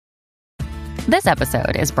This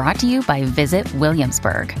episode is brought to you by Visit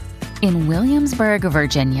Williamsburg. In Williamsburg,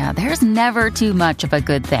 Virginia, there's never too much of a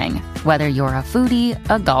good thing. Whether you're a foodie,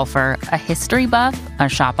 a golfer, a history buff, a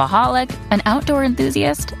shopaholic, an outdoor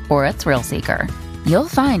enthusiast, or a thrill seeker, you'll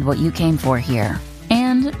find what you came for here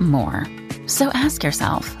and more. So ask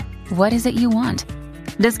yourself, what is it you want?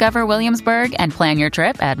 Discover Williamsburg and plan your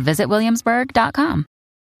trip at visitwilliamsburg.com.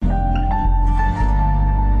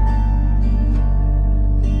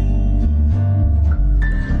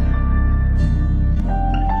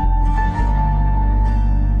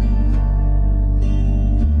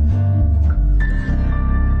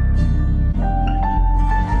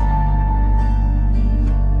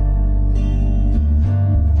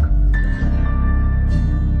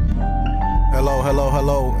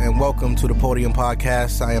 Hello, and welcome to the Podium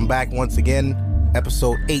Podcast. I am back once again,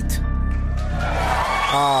 episode 8.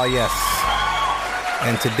 Yes.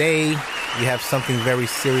 And today, we have something very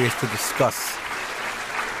serious to discuss.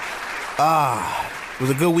 It was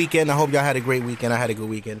a good weekend. I hope y'all had a great weekend. I had a good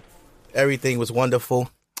weekend. Everything was wonderful.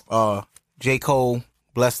 J. Cole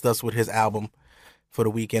blessed us with his album for the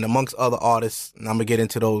weekend, amongst other artists, and I'm going to get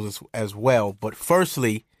into those as well. But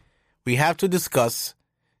firstly, we have to discuss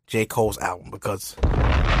J. Cole's album because,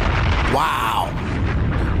 wow.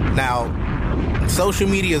 Now, social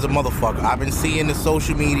media is a motherfucker. I've been seeing the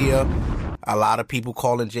social media, a lot of people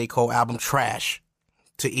calling J. Cole album trash.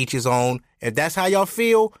 To each his own. If that's how y'all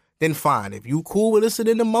feel, then fine. If you cool with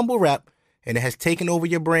listening to mumble rap and it has taken over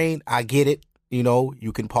your brain, I get it. You know,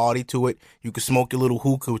 you can party to it. You can smoke your little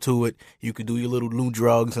hookah to it. You can do your little new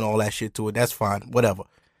drugs and all that shit to it. That's fine. Whatever.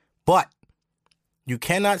 But you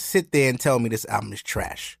cannot sit there and tell me this album is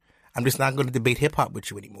trash. I'm just not going to debate hip-hop with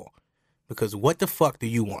you anymore. Because what the fuck do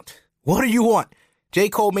you want? What do you want? J.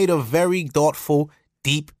 Cole made a very thoughtful,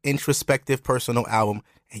 deep, introspective, personal album,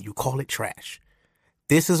 and you call it trash.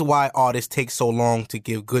 This is why artists take so long to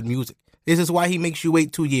give good music. This is why he makes you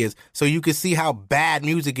wait 2 years, so you can see how bad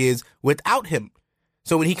music is without him.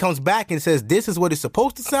 So when he comes back and says, this is what it's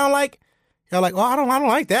supposed to sound like, you're like, oh, I don't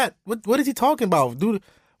like that. What is he talking about? Dude,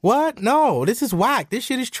 what? No, this is whack. This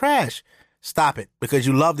shit is trash. Stop it, because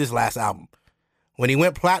you love this last album. When he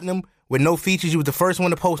went platinum with no features, you was the first one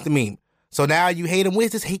to post the meme. So now you hate him. Where's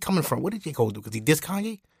this hate coming from? What did J. Cole do? Because he dissed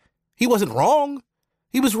Kanye? He wasn't wrong.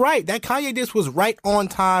 He was right. That Kanye diss was right on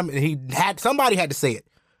time, and somebody had to say it.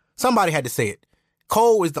 Somebody had to say it.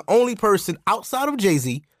 Cole is the only person outside of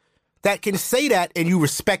Jay-Z that can say that and you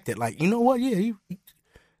respect it. Like, you know what? Yeah,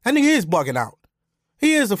 that nigga is bugging out.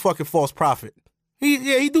 He is a fucking false prophet.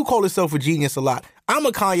 He do call himself a genius a lot. I'm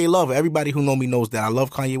a Kanye lover. Everybody who know me knows that. I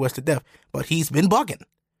love Kanye West to death. But he's been bugging.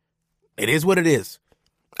 It is what it is.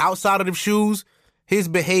 Outside of the shoes, his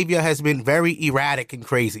behavior has been very erratic and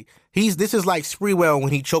crazy. This is like Spreewell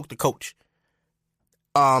when he choked the coach.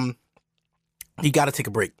 He got to take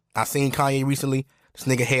a break. I seen Kanye recently. This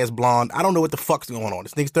nigga hair's blonde. I don't know what the fuck's going on.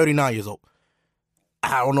 This nigga's 39 years old.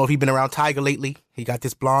 I don't know if he's been around Tiger lately. He got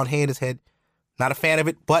this blonde hair in his head. Not a fan of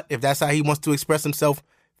it, but if that's how he wants to express himself,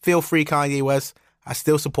 feel free, Kanye West. I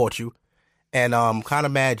still support you. And kind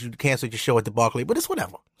of mad you canceled your show at the Barclay, but it's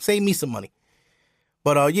whatever. Save me some money.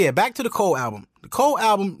 But yeah, back to the Cole album. The Cole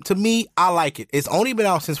album, to me, I like it. It's only been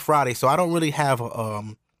out since Friday, so I don't really have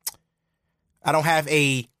a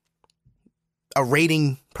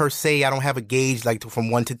rating per se. I don't have a gauge like from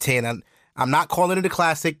 1 to 10. I'm not calling it a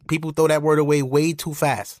classic. People throw that word away way too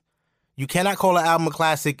fast. You cannot call an album a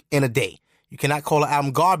classic in a day. You cannot call an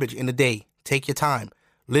album garbage in a day. Take your time.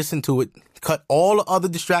 Listen to it. Cut all the other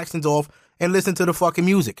distractions off and listen to the fucking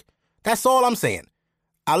music. That's all I'm saying.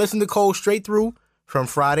 I listened to Cole straight through from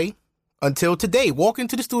Friday until today. Walk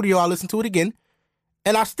into the studio, I listened to it again,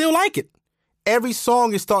 and I still like it. Every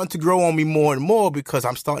song is starting to grow on me more and more because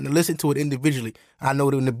I'm starting to listen to it individually. I know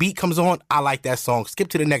that when the beat comes on, I like that song. Skip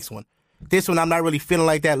to the next one. This one, I'm not really feeling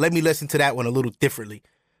like that. Let me listen to that one a little differently.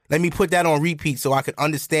 Let me put that on repeat so I can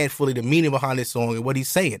understand fully the meaning behind this song and what he's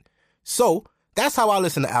saying. So that's how I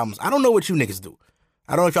listen to albums. I don't know what you niggas do.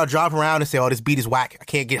 I don't know if y'all drive around and say, oh, this beat is whack. I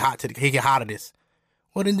can't get hot of this.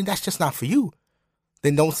 Well, then that's just not for you.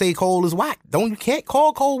 Then don't say Cole is whack. You can't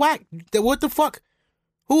call Cole whack. What the fuck?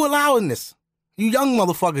 Who allowing this? You young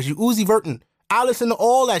motherfuckers, you Uzi Vertin. I listen to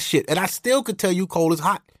all that shit, and I still could tell you Cole is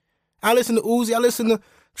hot. I listen to Uzi. I listen to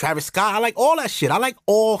Travis Scott. I like all that shit. I like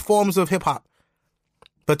all forms of hip-hop.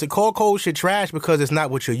 But to call Cole shit trash because it's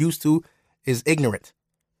not what you're used to is ignorant.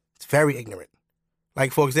 It's very ignorant.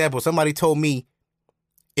 Like, for example, somebody told me,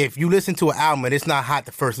 if you listen to an album and it's not hot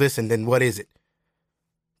the first listen, then what is it?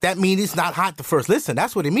 That means it's not hot the first listen.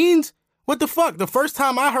 That's what it means. What the fuck? The first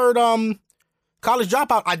time I heard College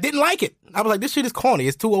Dropout, I didn't like it. I was like, this shit is corny.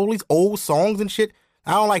 It's too old, these old songs and shit.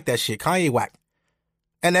 I don't like that shit. Kanye whack.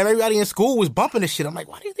 And everybody in school was bumping this shit. I'm like,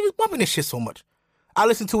 why do you think it's bumping this shit so much? I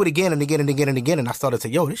listened to it again and again and again and again, and I started to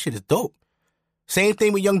say, yo, this shit is dope. Same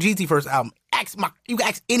thing with Young Jeezy first album. You can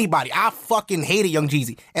ask anybody. I fucking hated Young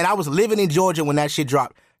Jeezy. And I was living in Georgia when that shit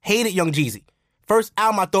dropped. Hated Young Jeezy. First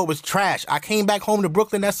album I thought was trash. I came back home to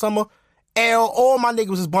Brooklyn that summer, and all my niggas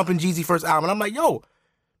was bumping Jeezy first album. And I'm like, yo,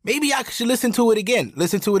 maybe I should listen to it again.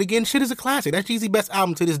 Listen to it again. Shit is a classic. That's Jeezy's best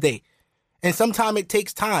album to this day. And sometimes it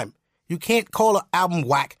takes time. You can't call an album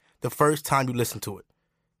whack the first time you listen to it.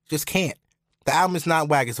 Just can't. The album is not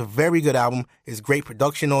whack. It's a very good album. It's great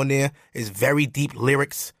production on there. It's very deep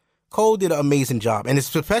lyrics. Cole did an amazing job. And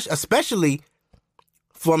it's especially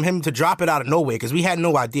from him to drop it out of nowhere, because we had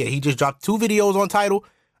no idea. He just dropped 2 videos on Tidal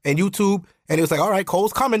and YouTube, and it was like, all right,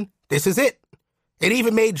 Cole's coming. This is it. It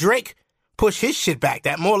even made Drake push his shit back.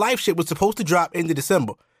 That More Life shit was supposed to drop into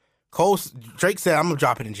December. Drake said, I'm going to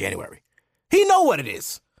drop it in January. He know what it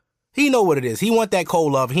is. He know what it is. He want that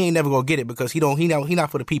Cole love. He ain't never going to get it because he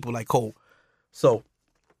not for the people like Cole. So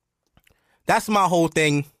that's my whole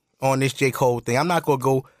thing on this J. Cole thing. I'm not going to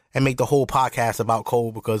go and make the whole podcast about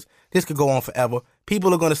Cole because this could go on forever.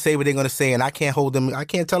 People are going to say what they're going to say, and I can't hold them. I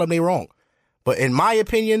can't tell them they're wrong. But in my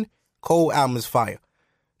opinion, Cole album is fire.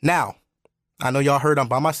 Now, I know y'all heard I'm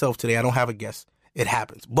by myself today. I don't have a guest. It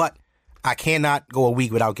happens. But I cannot go a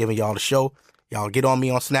week without giving y'all the show. Y'all get on me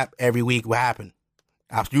on Snap every week. What happened?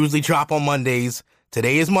 I usually drop on Mondays.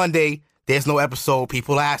 Today is Monday. There's no episode.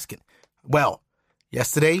 People asking. Well,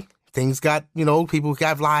 yesterday, things got, people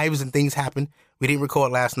got lives and things happened. We didn't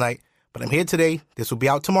record last night, but I'm here today. This will be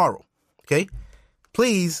out tomorrow. Okay?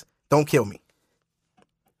 Please don't kill me.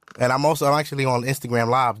 And I'm actually on Instagram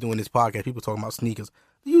Live doing this podcast. People talking about sneakers.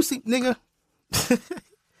 Do you see, nigga?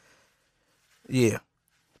 Yeah.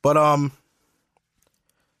 But,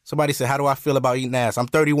 somebody said, how do I feel about eating ass? I'm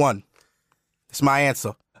 31. That's my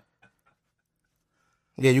answer.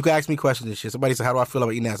 Yeah, you can ask me questions and shit. Somebody said, how do I feel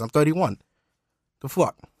about eating ass? I'm 31. The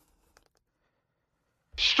fuck?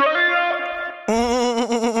 Straight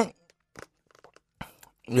up.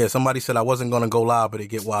 Yeah, somebody said I wasn't going to go live, but it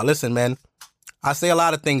get wild. Listen, man, I say a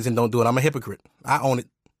lot of things and don't do it. I'm a hypocrite. I own it.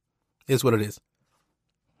 It's what it is.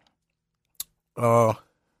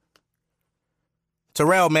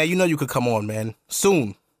 Terrell, man, you could come on, man.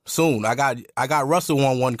 Soon. I got Russell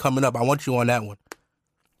on one coming up. I want you on that one.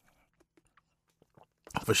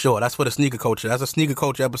 For sure. That's for the sneaker culture. That's a sneaker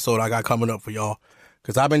culture episode I got coming up for y'all.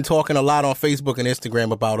 Because I've been talking a lot on Facebook and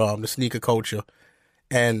Instagram about the sneaker culture.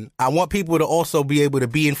 And I want people to also be able to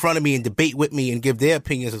be in front of me and debate with me and give their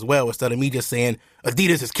opinions as well, instead of me just saying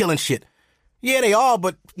Adidas is killing shit. Yeah, they are,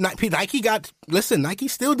 but Nike's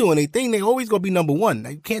still doing their thing. They always going to be number one.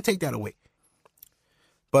 You can't take that away.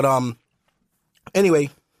 But anyway,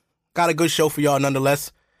 got a good show for y'all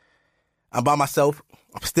nonetheless. I'm by myself.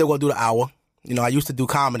 I'm still going to do the hour. I used to do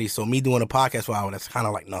comedy, so me doing a podcast for an hour, that's kind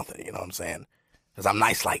of like nothing, you know what I'm saying? Because I'm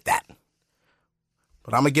nice like that.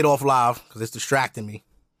 But I'm going to get off live because it's distracting me.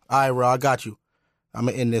 All right, Ro, I got you. I'm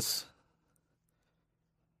going to end this.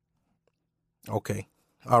 Okay.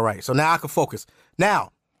 All right, so now I can focus.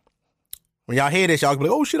 Now, when y'all hear this, y'all be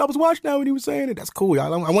like, oh, shit, I was watching that when he was saying it. That's cool,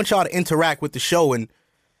 y'all. I want y'all to interact with the show and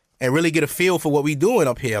really get a feel for what we doing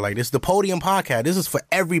up here. Like, this is the Podium Podcast. This is for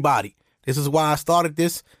everybody. This is why I started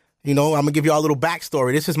this. I'm going to give y'all a little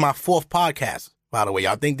backstory. This is my 4th podcast, by the way.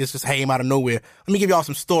 Y'all think this just came out of nowhere. Let me give y'all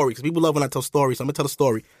some stories, because people love when I tell stories, so I'm going to tell a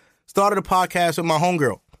story. Started a podcast with my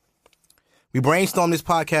homegirl. We brainstormed this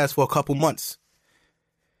podcast for a couple months.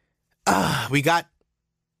 We got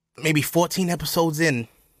maybe 14 episodes in.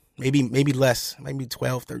 Maybe less. Maybe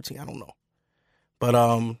 12, 13. I don't know.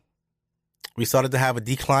 But we started to have a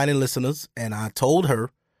decline in listeners, and I told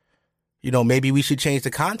her, maybe we should change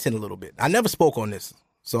the content a little bit. I never spoke on this,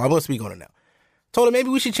 so I'm going to speak on it now. Told her maybe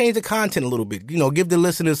we should change the content a little bit, give the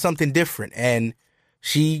listeners something different. And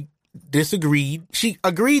she disagreed. She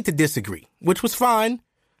agreed to disagree, which was fine.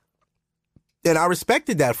 And I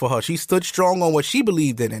respected that for her. She stood strong on what she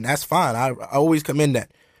believed in, and that's fine. I always commend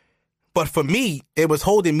that. But for me, it was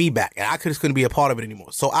holding me back, and I just couldn't be a part of it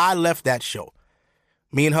anymore. So I left that show.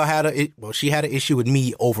 Me and her she had an issue with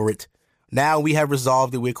me over it. Now we have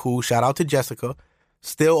resolved it. We're cool. Shout out to Jessica.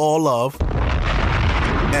 Still all love.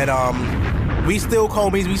 And we still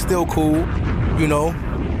homies. We still cool.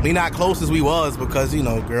 We not close as we was because,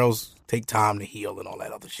 girls take time to heal and all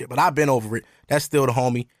that other shit. But I've been over it. That's still the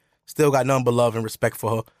homie. Still got nothing but love and respect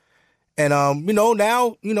for her. And,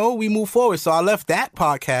 now, we move forward. So I left that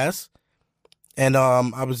podcast and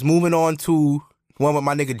I was moving on to one with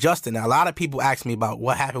my nigga Justin. Now, a lot of people ask me about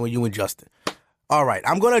what happened with you and Justin. All right,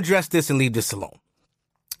 I'm going to address this and leave this alone.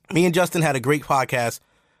 Me and Justin had a great podcast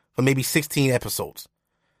for maybe 16 episodes.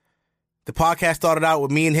 The podcast started out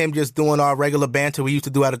with me and him just doing our regular banter we used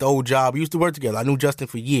to do out at the old job. We used to work together. I knew Justin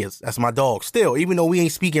for years. That's my dog. Still, even though we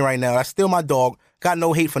ain't speaking right now, that's still my dog. Got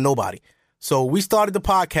no hate for nobody. So we started the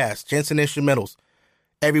podcast, Gents and Instrumentals.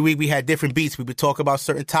 Every week we had different beats. We would talk about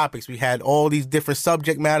certain topics. We had all these different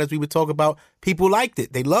subject matters we would talk about. People liked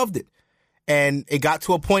it. They loved it. And it got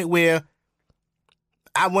to a point where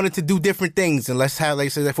I wanted to do different things. And let's have,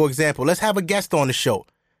 like, say, for example, let's have a guest on the show.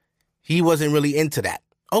 He wasn't really into that.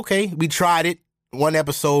 Okay, we tried it. One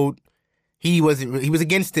episode, he was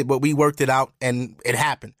against it, but we worked it out and it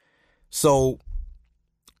happened. So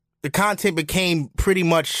the content became pretty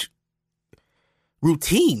much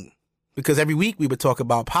routine because every week we would talk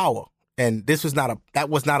about power. And that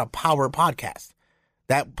was not a power podcast.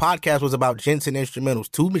 That podcast was about gents and instrumentals,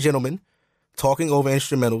 two gentlemen talking over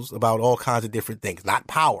instrumentals about all kinds of different things, not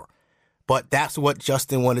power. But that's what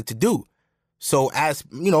Justin wanted to do. So as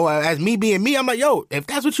me being me, I'm like, yo, if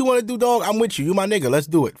that's what you want to do, dog, I'm with you. You my nigga. Let's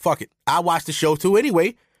do it. Fuck it. I watched the show too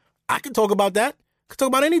anyway. I can talk about that. I can talk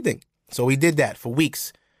about anything. So we did that for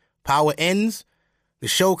weeks. Power ends. The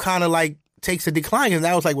show kind of like takes a decline. And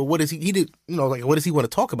I was like, well, what does he did? What does he want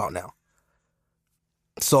to talk about now?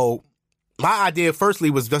 So my idea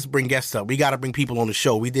firstly was just bring guests up. We got to bring people on the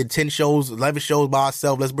show. We did 10 shows, 11 shows by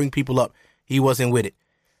ourselves. Let's bring people up. He wasn't with it.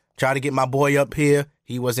 Tried to get my boy up here.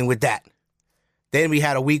 He wasn't with that. Then we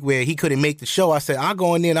had a week where he couldn't make the show. I said, I'll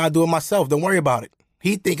go in there and I'll do it myself. Don't worry about it.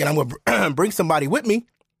 He thinking I'm going to bring somebody with me.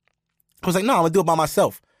 I was like, no, I'm going to do it by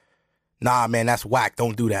myself. Nah, man, that's whack.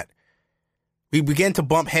 Don't do that. We began to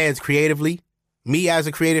bump heads creatively. Me as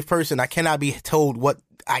a creative person, I cannot be told what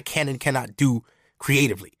I can and cannot do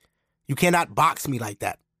creatively. You cannot box me like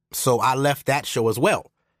that. So I left that show as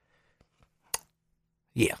well.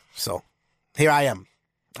 Yeah, so here I am.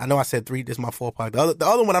 I know I said 3. This is my 4th podcast. The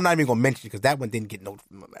other one I'm not even going to mention because that one didn't get no.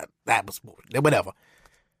 That was whatever.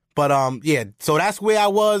 But yeah. So that's where I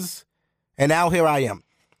was, and now here I am.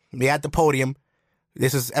 We at the podium.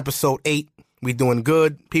 This is episode 8. We doing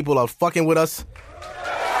good. People are fucking with us.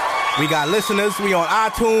 We got listeners. We on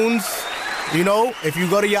iTunes. If you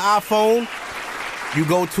go to your iPhone, you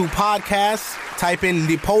go to podcast, type in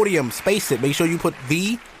the Podium, space it. Make sure you put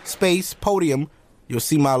the space Podium. You'll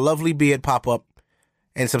see my lovely beard pop up.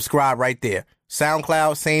 And subscribe right there.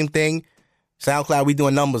 SoundCloud, same thing. SoundCloud, we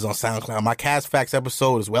doing numbers on SoundCloud. My Cast Facts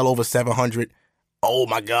episode is well over 700. Oh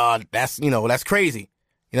my God, that's crazy.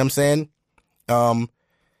 You know what I'm saying? I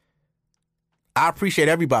appreciate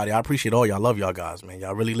everybody. I appreciate all y'all. I love y'all guys, man.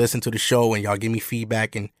 Y'all really listen to the show and y'all give me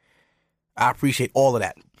feedback, and I appreciate all of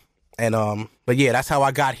that. And but yeah, that's how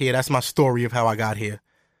I got here. That's my story of how I got here.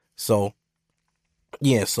 So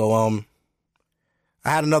yeah, I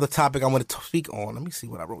had another topic I wanted to speak on. Let me see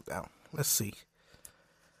what I wrote down. Let's see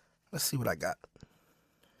what I got.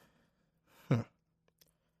 I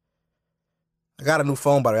got a new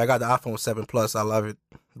phone, by the way. I got the iPhone 7 Plus. I love it.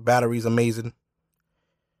 The battery's amazing.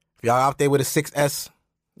 If y'all out there with a 6S,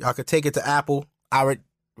 y'all could take it to Apple. I would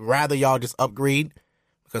rather y'all just upgrade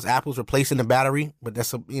because Apple's replacing the battery. But that's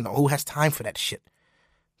who has time for that shit?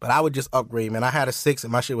 But I would just upgrade, man. I had a 6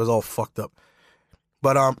 and my shit was all fucked up.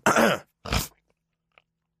 But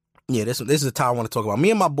yeah, this is the time I want to talk about.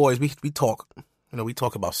 Me and my boys, we talk. We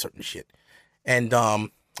talk about certain shit. And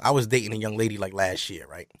I was dating a young lady like last year,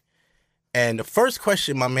 right? And the first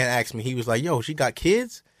question my man asked me, he was like, yo, she got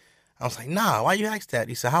kids? I was like, nah, why you ask that?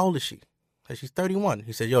 He said, how old is she? I said, she's 31.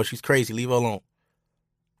 He said, yo, she's crazy. Leave her alone.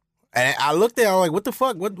 And I looked at her, I was like, what the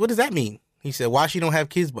fuck? What does that mean? He said, why she don't have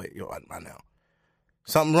kids by now?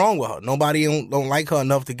 Something wrong with her. Nobody don't like her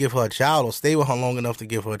enough to give her a child or stay with her long enough to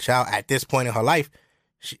give her a child at this point in her life.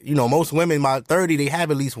 Most women by 30, they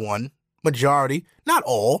have at least one. Majority, not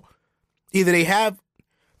all. Either they have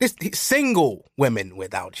this single women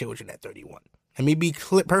without children at 31. Let me be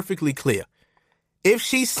perfectly clear. If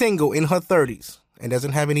she's single in her 30s and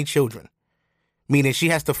doesn't have any children, meaning she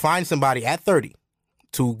has to find somebody at 30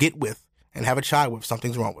 to get with and have a child with,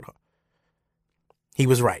 something's wrong with her. He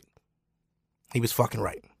was right. He was fucking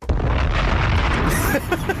right.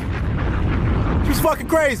 She's fucking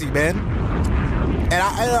crazy, man. And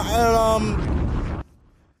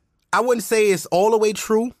I wouldn't say it's all the way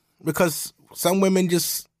true because some women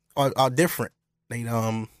just are different.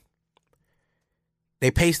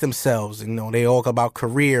 They pace themselves, and they all about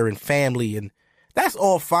career and family, and that's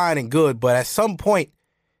all fine and good. But at some point,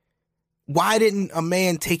 why didn't a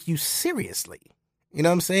man take you seriously? You know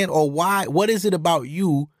what I'm saying? Or what is it about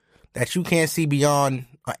you that you can't see beyond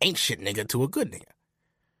an ancient nigga to a good nigga?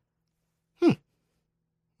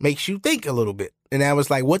 Makes you think a little bit. And I was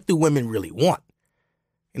like, what do women really want?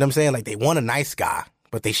 You know what I'm saying? Like, they want a nice guy,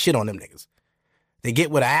 but they shit on them niggas. They get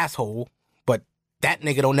with an asshole, but that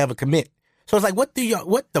nigga don't never commit. So it's like, what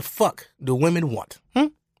the fuck do women want?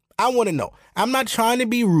 I want to know. I'm not trying to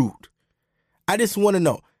be rude. I just want to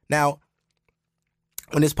know. Now,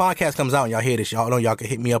 when this podcast comes out and y'all hear this, y'all know y'all can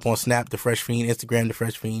hit me up on Snap, the FreshFeen, Instagram, the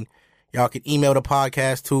FreshFeen. Y'all can email the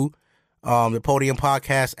podcast too, the Podium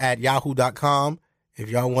Podcast at yahoo.com. If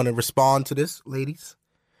y'all want to respond to this, ladies.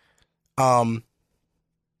 I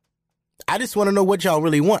just want to know what y'all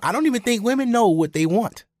really want. I don't even think women know what they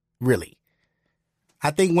want, really.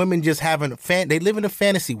 I think women just they live in a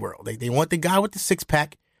fantasy world. They want the guy with the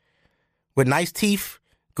six-pack, with nice teeth,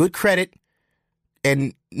 good credit,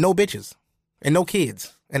 and no bitches, and no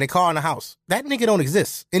kids, and a car and a house. That nigga don't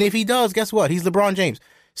exist. And if he does, guess what? He's LeBron James.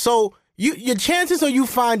 So your chances of you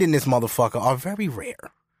finding this motherfucker are very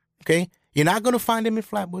rare, okay? You're not going to find him in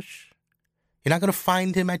Flatbush. You're not going to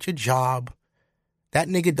find him at your job. That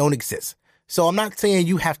nigga don't exist. So I'm not saying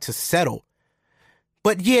you have to settle.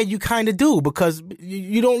 But yeah, you kind of do, because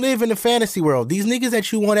you don't live in a fantasy world. These niggas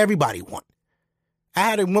that you want, everybody want. I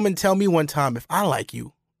had a woman tell me one time, if I like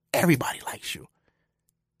you, everybody likes you.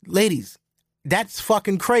 Ladies, that's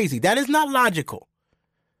fucking crazy. That is not logical.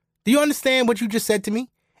 Do you understand what you just said to me?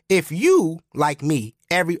 If you like me,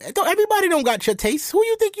 everybody don't got your taste. Who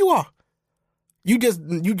you think you are? You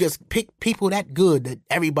just pick people that good that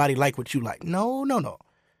everybody like what you like. No.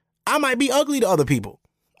 I might be ugly to other people.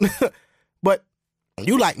 But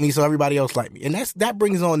you like me, so everybody else like me. And that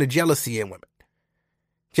brings on the jealousy in women.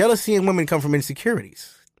 Jealousy in women come from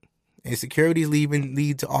insecurities. Insecurities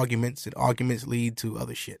lead to arguments, and arguments lead to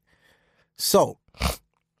other shit. So,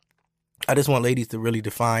 I just want ladies to really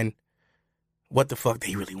define what the fuck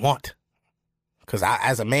they really want. Because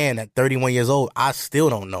as a man at 31 years old, I still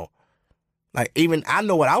don't know. Like, even I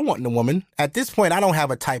know what I want in a woman. At this point, I don't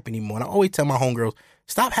have a type anymore. And I always tell my homegirls,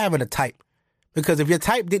 stop having a type. Because if your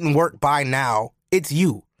type didn't work by now, it's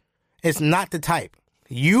you. It's not the type.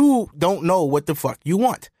 You don't know what the fuck you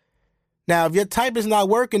want. Now, if your type is not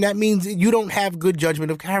working, that means you don't have good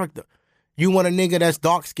judgment of character. You want a nigga that's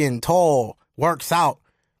dark-skinned, tall, works out.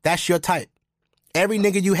 That's your type. Every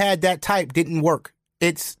nigga you had that type didn't work.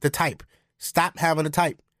 It's the type. Stop having a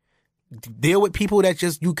type. Deal with people that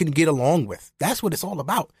just you can get along with. That's what it's all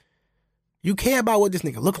about. You care about what this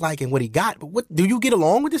nigga look like and what he got, but what do you get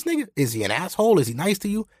along with this nigga? Is he an asshole? Is he nice to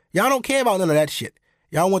you? Y'all don't care about none of that shit.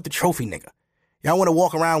 Y'all want the trophy nigga. Y'all want to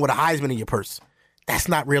walk around with a Heisman in your purse. That's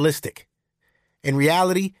not realistic. In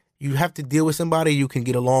reality, you have to deal with somebody you can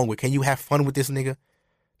get along with. Can you have fun with this nigga?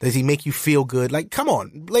 Does he make you feel good? Like, come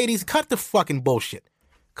on, ladies, cut the fucking bullshit.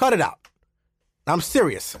 Cut it out. I'm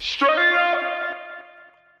serious. Straight up.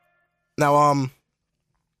 Now, on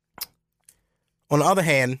the other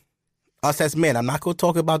hand, us as men, I'm not going to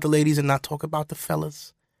talk about the ladies and not talk about the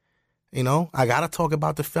fellas. You know, I got to talk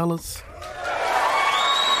about the fellas.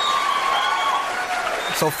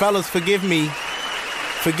 So fellas, forgive me.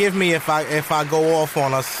 Forgive me if I go off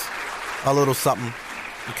on us a little something,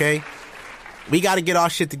 okay? We got to get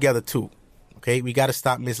our shit together too, okay? We got to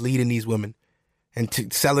stop misleading these women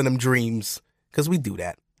and selling them dreams, because we do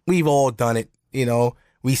that. We've all done it, you know.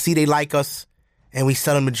 We see they like us, and we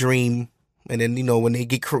sell them a dream, and then, you know, when they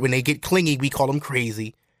get clingy, we call them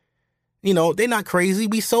crazy. You know, they're not crazy.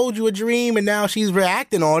 We sold you a dream, and now she's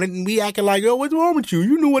reacting on it, and we acting like, oh, what's wrong with you?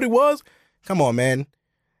 You knew what it was. Come on, man.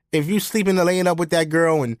 If you sleeping and laying up with that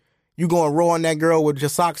girl and you going raw on that girl with your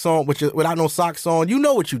socks on, without no socks on, you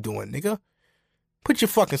know what you doing, nigga. Put your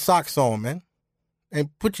fucking socks on, man. And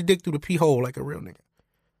put your dick through the pee hole like a real nigga.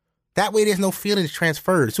 That way there's no feelings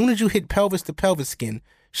transferred. As soon as you hit pelvis to pelvis skin,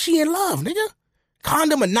 she in love, nigga.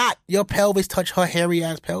 Condom or not, your pelvis touch her hairy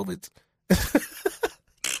ass pelvis.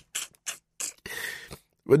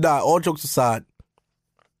 But nah, all jokes aside,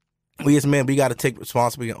 we as men, we got to take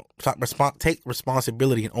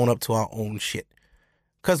responsibility and own up to our own shit.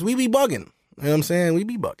 Because we be bugging. You know what I'm saying? We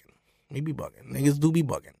be bugging. Niggas do be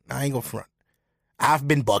bugging. I ain't gonna front. I've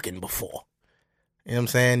been bugging before. You know what I'm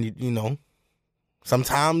saying? You know,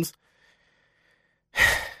 sometimes,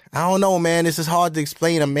 I don't know, man. This is hard to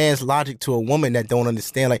explain a man's logic to a woman that don't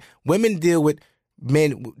understand. Like, women deal with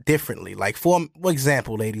men differently. Like, for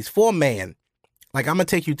example, ladies, for a man, like, I'm going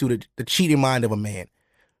to take you through the cheating mind of a man.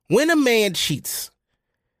 When a man cheats,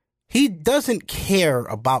 he doesn't care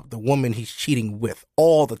about the woman he's cheating with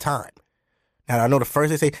all the time. Now, I know the first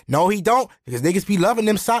they say, no, he don't, because niggas be loving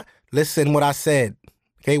them socks. Listen what I said.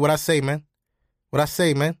 Okay, what I say, man.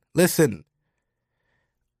 Listen.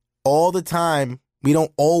 All the time, we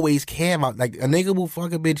don't always care about, like, a nigga will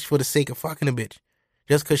fuck a bitch for the sake of fucking a bitch.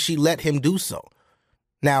 Just because she let him do so.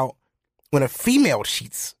 Now, when a female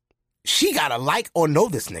cheats, she gotta like or know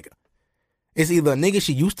this nigga. It's either a nigga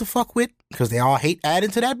she used to fuck with, because they all hate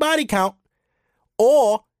adding to that body count,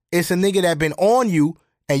 Or it's a nigga that been on you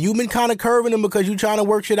and you been kind of curving him because you trying to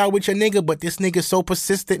work shit out with your nigga, but this nigga's so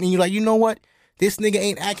persistent and you like, you know what? This nigga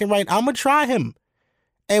ain't acting right. I'm going to try him.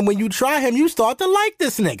 And when you try him, you start to like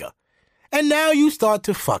this nigga. And now you start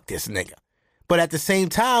to fuck this nigga. But at the same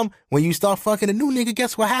time, when you start fucking a new nigga,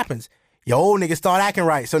 guess what happens? Your old nigga start acting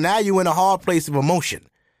right. So now you in a hard place of emotion.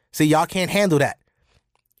 See, y'all can't handle that.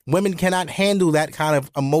 Women cannot handle that kind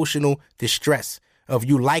of emotional distress of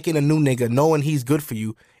you liking a new nigga, knowing he's good for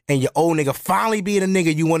you, and your old nigga finally being a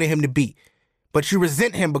nigga you wanted him to be. But you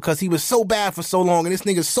resent him because he was so bad for so long, and this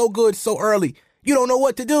nigga's so good so early. You don't know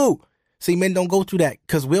what to do. See, men don't go through that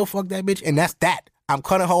because we'll fuck that bitch, and that's that. I'm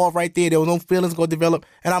cutting her off right there. There was no feelings going to develop,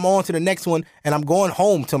 and I'm on to the next one, and I'm going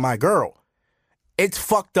home to my girl. It's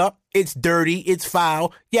fucked up. It's dirty. It's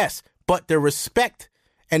foul. Yes, but the respect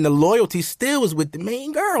and the loyalty still is with the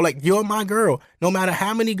main girl. Like, you're my girl. No matter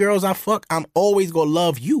how many girls I fuck, I'm always going to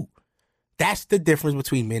love you. That's the difference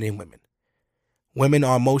between men and women. Women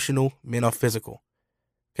are emotional. Men are physical.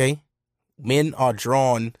 Okay? Men are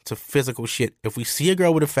drawn to physical shit. If we see a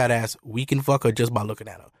girl with a fat ass, we can fuck her just by looking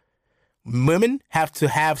at her. Women have to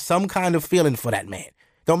have some kind of feeling for that man.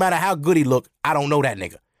 Don't matter how good he look, I don't know that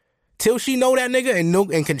nigga. Till she know that nigga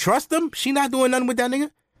and can trust him, she not doing nothing with that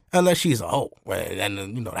nigga. Unless she's a hoe.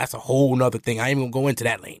 And, that's a whole nother thing. I ain't even gonna go into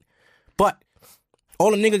that lane. But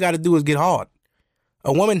all a nigga got to do is get hard.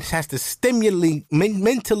 A woman has to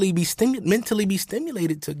mentally be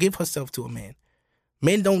stimulated to give herself to a man.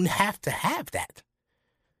 Men don't have to have that.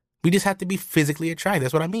 We just have to be physically attracted.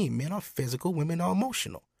 That's what I mean. Men are physical. Women are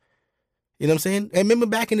emotional. You know what I'm saying? And remember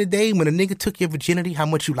back in the day when a nigga took your virginity, how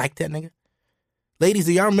much you liked that nigga? Ladies,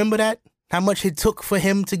 do y'all remember that? How much it took for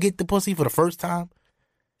him to get the pussy for the first time?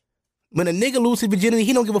 When a nigga loses his virginity,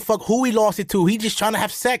 he don't give a fuck who he lost it to. He just trying to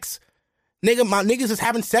have sex. Nigga, my niggas is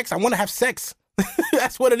having sex. I want to have sex.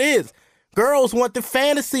 That's what it is. Girls want the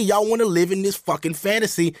fantasy. Y'all want to live in this fucking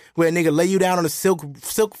fantasy where a nigga lay you down on a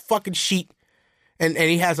silk fucking sheet and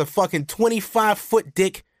he has a fucking 25-foot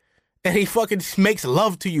dick and he fucking makes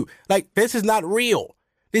love to you. Like, this is not real.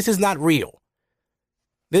 This is not real.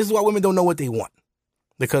 This is why women don't know what they want.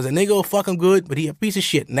 Because a nigga will fuck him good, but he a piece of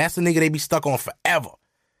shit. And that's the nigga they be stuck on forever.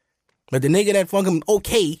 But the nigga that fuck him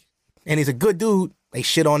okay, and he's a good dude, they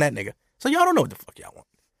shit on that nigga. So y'all don't know what the fuck y'all want.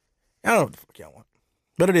 Y'all don't know what the fuck y'all want.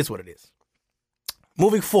 But it is what it is.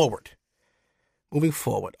 Moving forward.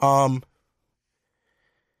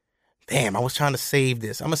 Damn, I was trying to save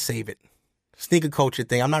this. I'm going to save it. Sneaker culture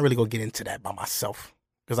thing, I'm not really going to get into that by myself.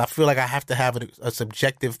 Because I feel like I have to have a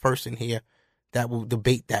subjective person here that will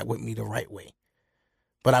debate that with me the right way.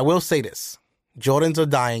 But I will say this. Jordans are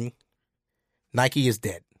dying. Nike is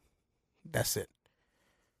dead. That's it.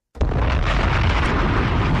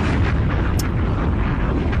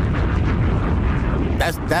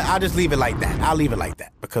 I'll just leave it like that. I'll leave it like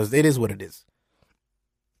that because it is what it is.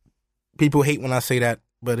 People hate when I say that,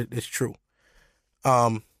 but it's true.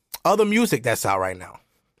 Other music that's out right now.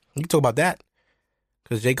 You can talk about that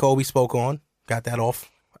because J. Cole we spoke on. Got that off.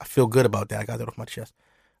 I feel good about that. I got that off my chest.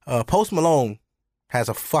 Post Malone has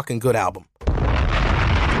a fucking good album.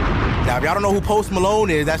 Now, if y'all don't know who Post Malone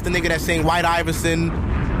is, that's the nigga that sang White Iverson.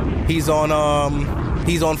 He's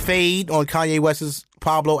on Fade on Kanye West's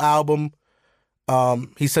Pablo album.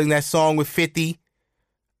 He sang that song with 50.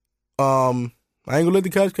 I ain't gonna let the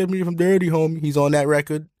cops catch me if I'm dirty, homie. He's on that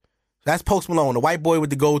record. That's Post Malone, the white boy with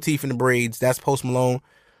the gold teeth and the braids. That's Post Malone.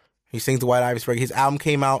 He sings the White Iverson record. His album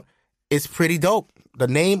came out. It's pretty dope. The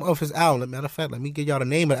name of his album, matter of fact, let me get y'all the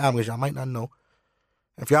name of the album because y'all might not know.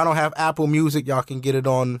 If y'all don't have Apple Music, y'all can get it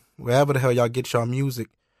on wherever the hell y'all get y'all music.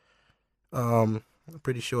 I'm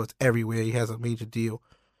pretty sure it's everywhere. He has a major deal.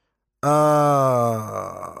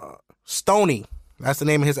 Stoney. That's the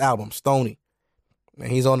name of his album, Stoney.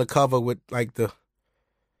 And he's on the cover with like the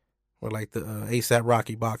A$AP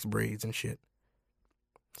Rocky box braids and shit.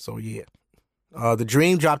 So yeah. The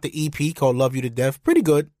Dream dropped the EP called Love You to Death. Pretty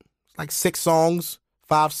good. Like 6 songs,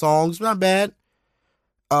 5 songs. Not bad.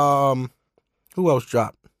 Who else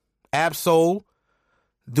dropped? Absol,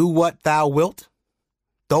 Do What Thou Wilt.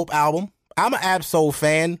 Dope album. I'm an Absol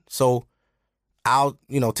fan, so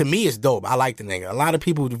to me it's dope. I like the nigga. A lot of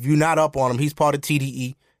people, if you're not up on him, he's part of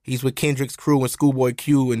TDE. He's with Kendrick's crew and Schoolboy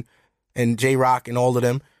Q and J-Rock and all of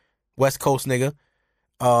them. West Coast nigga.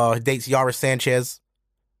 Dates Yara Sanchez.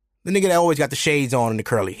 The nigga that always got the shades on and the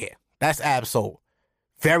curly hair. That's Absol.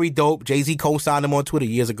 Very dope. Jay-Z co-signed him on Twitter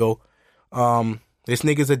years ago. This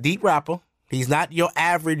nigga's a deep rapper. He's not your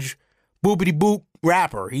average boopity boop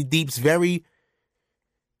rapper. He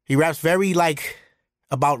raps very like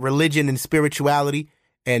about religion and spirituality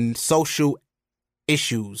and social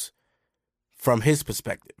issues. from his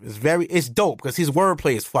perspective. It's dope because his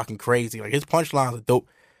wordplay is fucking crazy. Like his punchlines are dope.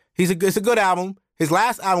 It's a good album. His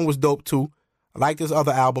last album was dope too. I like this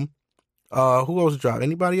other album. Who else dropped?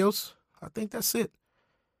 Anybody else? I think that's it.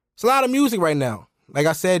 It's a lot of music right now. Like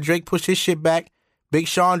I said, Drake pushed his shit back. Big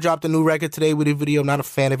Sean dropped a new record today with a video. I'm not a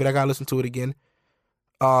fan of it. I gotta listen to it again.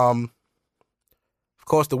 Of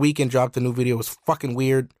course, The Weeknd dropped a new video. It was fucking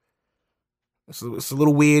weird. It's a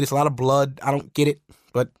little weird. It's a lot of blood. I don't get it.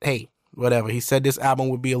 But hey, whatever. He said this album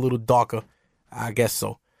would be a little darker. I guess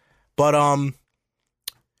so. But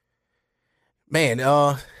man,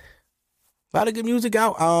 a lot of good music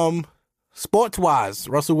out. Sports-wise,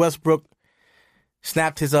 Russell Westbrook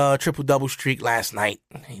snapped his triple-double streak last night.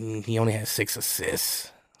 He only had 6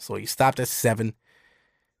 assists, so he stopped at 7.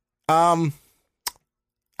 I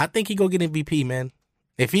think he go get MVP, man.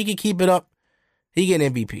 If he can keep it up, he get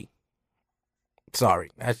an MVP. Sorry,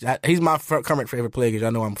 he's my current favorite player because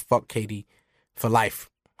I know I'm fuck KD for life,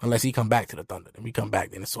 unless he come back to the Thunder. If he come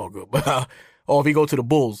back, then it's all good. But or if he go to the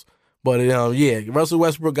Bulls. But yeah, Russell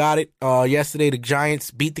Westbrook got it. Yesterday, the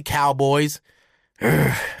Giants beat the Cowboys.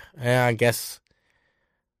 Yeah, I guess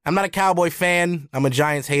I'm not a Cowboy fan. I'm a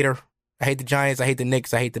Giants hater. I hate the Giants. I hate the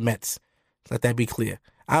Knicks. I hate the Mets. Let that be clear.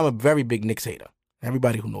 I'm a very big Knicks hater.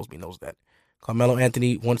 Everybody who knows me knows that. Carmelo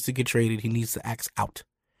Anthony wants to get traded. He needs to act out.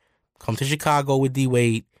 Come to Chicago with D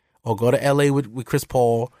Wade or go to LA with Chris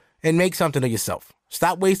Paul and make something of yourself.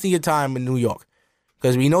 Stop wasting your time in New York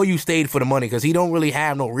because we know you stayed for the money because he don't really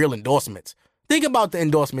have no real endorsements. Think about the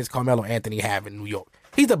endorsements Carmelo Anthony have in New York.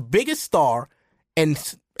 He's the biggest star in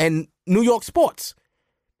New York sports.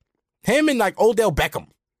 Him and like Odell Beckham.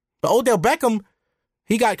 But Odell Beckham,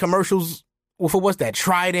 he got commercials for what's that?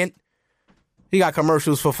 Trident. He got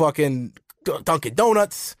commercials for fucking Dunkin'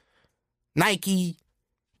 Donuts, Nike,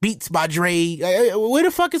 Beats by Dre. Where the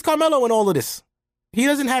fuck is Carmelo in all of this? He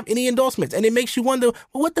doesn't have any endorsements. And it makes you wonder,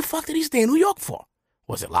 well, what the fuck did he stay in New York for?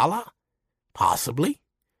 Was it Lala? Possibly.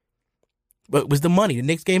 But it was the money. The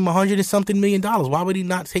Knicks gave him $100 and something million. Why would he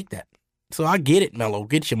not take that? So I get it, Melo.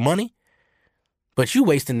 Get your money. But you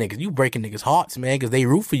wasting niggas. You breaking niggas' hearts, man, because they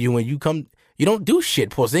root for you and you don't do shit.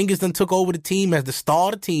 Porzingis done took over the team as the star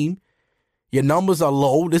of the team. Your numbers are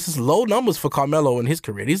low. This is low numbers for Carmelo in his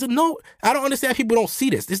career. I don't understand people don't see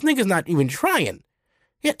this. This nigga's not even trying.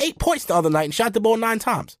 He had 8 points the other night and shot the ball 9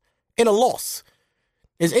 times in a loss.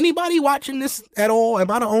 Is anybody watching this at all?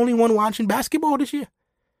 Am I the only one watching basketball this year?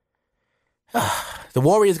 The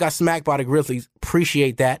Warriors got smacked by the Grizzlies.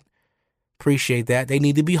 Appreciate that. They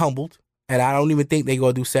need to be humbled. And I don't even think they're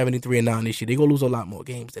going to do 73-9 this year. They're going to lose a lot more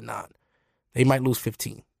games than 9. They might lose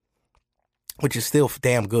 15, which is still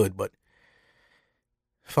damn good, but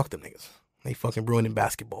fuck them niggas. They fucking ruining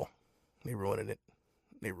basketball. They ruining it.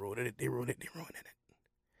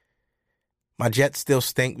 My Jets still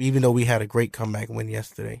stink, even though we had a great comeback win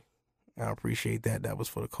yesterday. I appreciate that. That was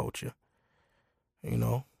for the culture. You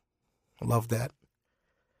know, I love that.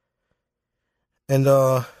 And,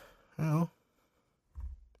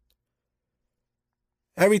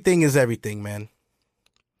 everything is everything, man.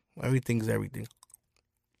 Everything is everything.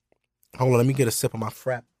 Hold on, let me get a sip of my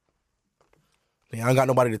frap. I ain't got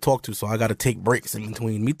nobody to talk to, so I got to take breaks in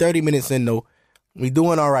between. Me 30 minutes in, though. We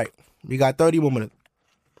doing all right. We got 30 more minutes.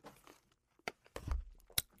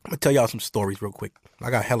 I'm going to tell y'all some stories real quick.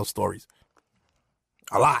 I got hella stories.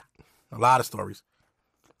 A lot of stories.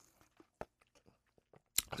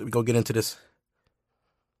 So we go get into this.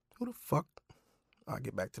 Who the fuck? I'll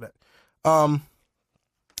get back to that.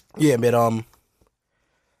 Yeah, man, I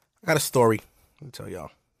got a story. Let me tell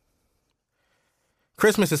y'all.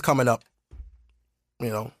 Christmas is coming up. You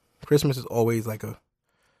know, Christmas is always like a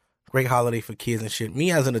great holiday for kids and shit.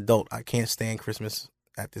 Me as an adult, I can't stand Christmas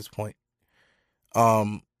at this point.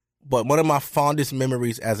 But one of my fondest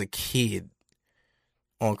memories as a kid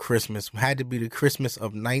on Christmas had to be the Christmas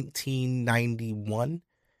of 1991.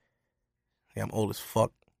 Yeah, I'm old as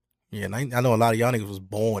fuck. Yeah, I know a lot of y'all niggas was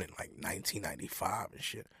born in like 1995 and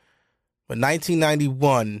shit. But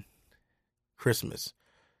 1991 Christmas.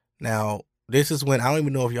 Now, this is when, I don't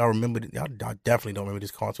even know if y'all remember, y'all definitely don't remember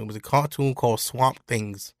this cartoon. It was a cartoon called Swamp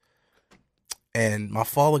Things. And my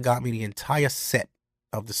father got me the entire set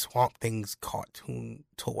of the Swamp Things cartoon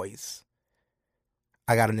toys.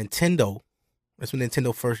 I got a Nintendo. That's when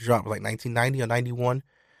Nintendo first dropped, like 1990 or 91.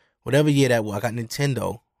 Whatever year that was, I got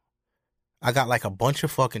Nintendo. I got like a bunch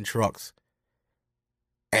of fucking trucks.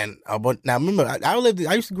 And now remember, I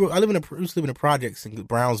used to live in the projects in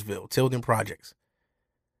Brownsville, Tilden Projects.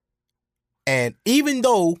 And even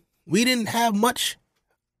though we didn't have much,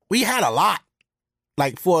 we had a lot.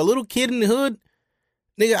 Like for a little kid in the hood,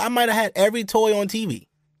 nigga, I might have had every toy on TV.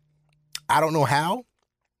 I don't know how,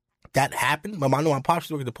 that happened. But I know my pops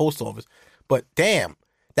worked at the post office. But damn,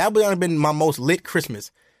 that would have been my most lit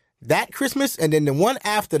Christmas. That Christmas, and then the one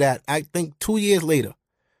after that, I think 2 years later,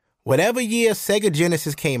 whatever year Sega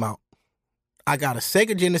Genesis came out, I got a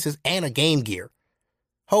Sega Genesis and a Game Gear.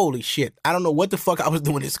 Holy shit. I don't know what the fuck I was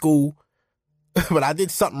doing at school, but I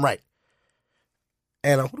did something right.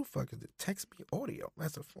 And who the fuck is it? Text me audio.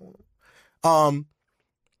 That's a phone.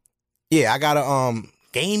 Yeah, I got a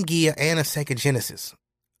Game Gear and a Sega Genesis.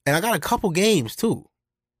 And I got a couple games too.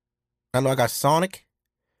 I know I got Sonic.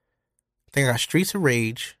 I think I got Streets of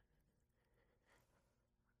Rage.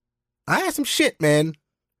 I had some shit, man.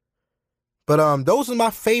 But those are my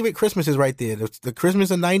favorite Christmases right there. The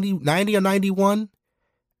Christmas of 90 or 91,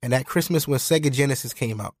 and that Christmas when Sega Genesis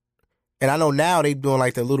came out. And I know now they doing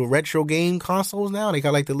like the little retro game consoles now. They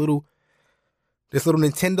got like this little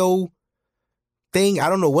Nintendo thing. I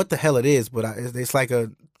don't know what the hell it is, but it's like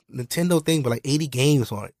a Nintendo thing with like 80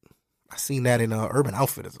 games on it. I seen that in Urban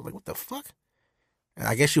Outfitters. I was like, what the fuck? And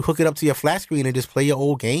I guess you hook it up to your flat screen and just play your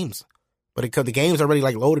old games. But the game's already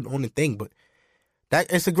like loaded on the thing. But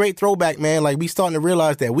it's a great throwback, man. Like, we starting to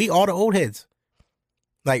realize that we are the old heads.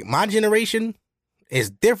 Like, my generation is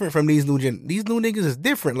different from these new niggas is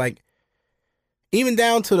different. Like, even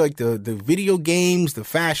down to like the video games, the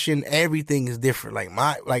fashion, everything is different.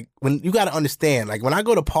 Like when you got to understand, like when I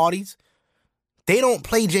go to parties, they don't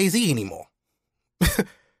play Jay-Z anymore.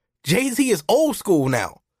 Jay-Z is old school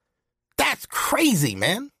now. That's crazy,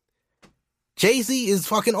 man. Jay-Z is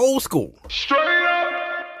fucking old school. Straight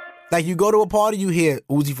up. Like, you go to a party, you hear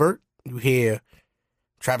Uzi Vert, you hear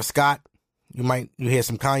Travis Scott, you hear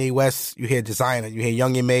some Kanye West, you hear Designer, you hear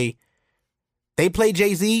Young M.A. They play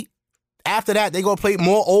Jay-Z. After that, they gonna play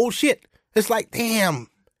more old shit. It's like, damn.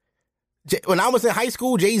 When I was in high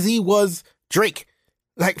school, Jay-Z was Drake.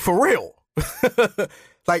 Like, for real.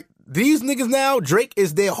 Like, these niggas now, Drake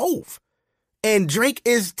is their hove. And Drake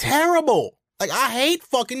is terrible. Like, I hate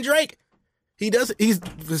fucking Drake. This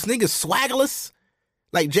nigga's swaggerless.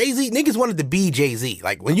 Like, Jay-Z, niggas wanted to be Jay-Z.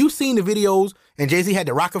 Like, when you seen the videos and Jay-Z had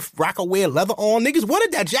the Rocawear leather on, niggas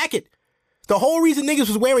wanted that jacket. The whole reason niggas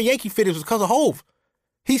was wearing Yankee fitteds was because of Hove.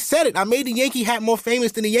 He said it. I made the Yankee hat more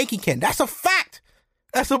famous than the Yankee can. That's a fact.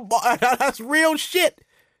 That's real shit.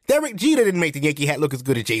 Derek Jeter didn't make the Yankee hat look as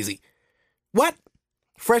good as Jay-Z. What?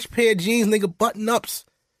 Fresh pair of jeans, nigga, button-ups.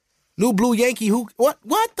 New blue Yankee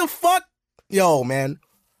what the fuck? Yo, man.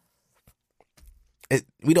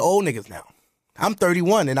 We the old niggas now. I'm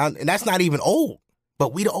 31, and that's not even old.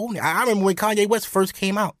 But we the old niggas. I remember when Kanye West first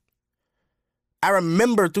came out. I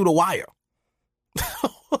remember Through the Wire.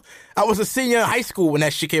 I was a senior in high school when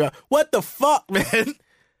that shit came out. What the fuck, man?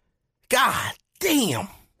 God damn.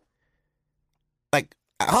 Like,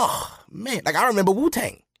 oh, man. Like, I remember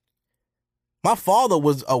Wu-Tang. My father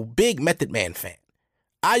was a big Method Man fan.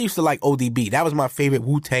 I used to like ODB. That was my favorite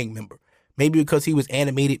Wu-Tang member. Maybe because he was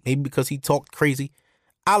animated. Maybe because he talked crazy.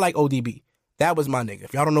 I like ODB. That was my nigga.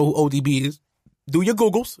 If y'all don't know who ODB is, do your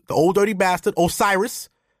Googles. The old dirty bastard, Osiris.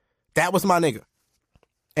 That was my nigga.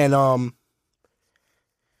 And,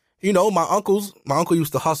 you know, my uncle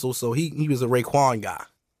used to hustle, so he was a Raekwon guy.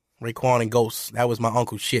 Raekwon and Ghost. That was my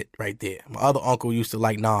uncle's shit right there. My other uncle used to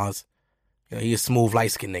like Nas. You know, he a smooth,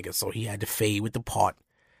 light-skinned nigga, so he had to fade with the part.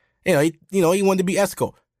 He wanted to be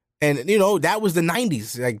Esco. And, you know, that was the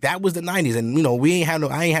 90s. Like, that was the 90s. And, you know,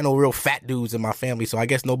 I ain't had no real fat dudes in my family, so I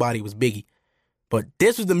guess nobody was Biggie. But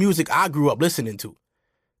this was the music I grew up listening to.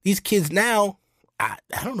 These kids now, I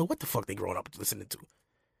don't know what the fuck they growing up listening to.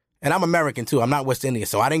 And I'm American, too. I'm not West Indian,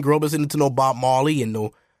 so I didn't grow up listening to no Bob Marley and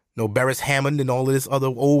no Beres Hammond and all of this other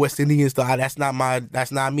old West Indian stuff. That's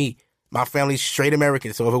not me. My family's straight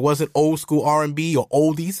American. So if it wasn't old school R&B or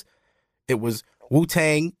oldies, it was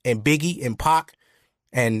Wu-Tang and Biggie and Pac,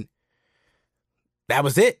 and that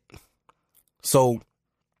was it. So,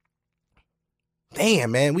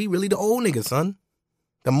 damn, man, we really the old niggas, son.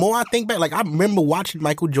 The more I think back, like, I remember watching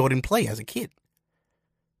Michael Jordan play as a kid.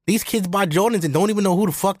 These kids buy Jordans and don't even know who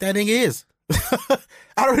the fuck that nigga is.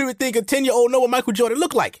 I don't even think a 10-year-old know what Michael Jordan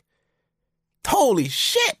looked like. Holy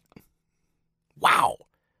shit. Wow.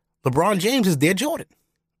 LeBron James is their Jordan.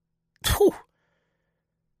 Whew.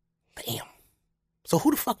 Damn. So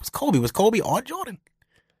who the fuck was Kobe? Was Kobe our Jordan?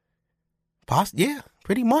 Yeah,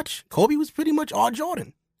 pretty much. Kobe was pretty much our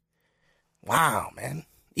Jordan. Wow, man.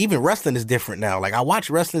 Even wrestling is different now. Like, I watch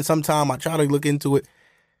wrestling sometime. I try to look into it.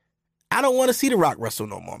 I don't want to see The Rock wrestle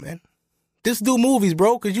no more, man. Just do movies,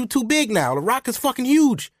 bro, because you too big now. The Rock is fucking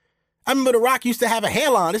huge. I remember The Rock used to have a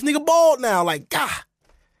hairline. This nigga bald now. Like, God.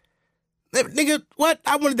 Nigga, what?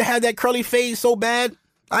 I wanted to have that curly fade so bad.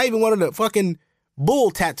 I even wanted a fucking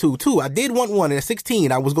bull tattoo, too. I did want one at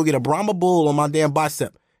 16. I was going to get a Brahma bull on my damn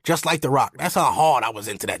bicep. just like The Rock. That's how hard I was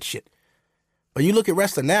into that shit. But you look at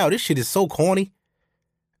wrestling now, this shit is so corny.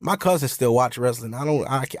 My cousins still watch wrestling.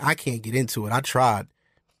 I can't get into it. I tried.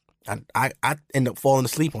 I end up falling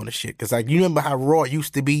asleep on the shit. Because like, you remember how Raw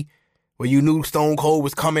used to be, where you knew Stone Cold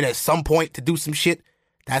was coming at some point to do some shit?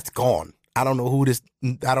 That's gone. I don't know who's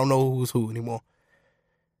who anymore.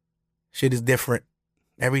 Shit is different.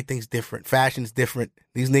 Everything's different. Fashion's different.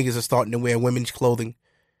 These niggas are starting to wear women's clothing.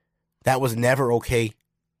 That was never okay.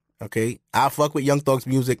 Okay? I fuck with Young Thug's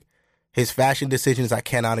music. His fashion decisions I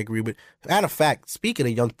cannot agree with. Matter of fact, speaking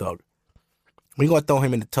of Young Thug, we gonna throw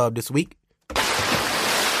him in the tub this week.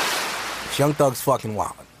 Young Thug's fucking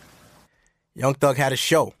wild. Young Thug had a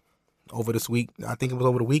show over this week. I think it was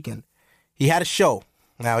over the weekend. He had a show.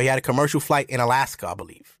 Now, he had a commercial flight in Alaska, I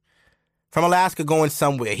believe. From Alaska going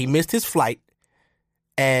somewhere. He missed his flight,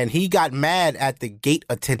 and he got mad at the gate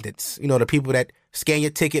attendants. You know, the people that scan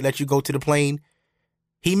your ticket, let you go to the plane.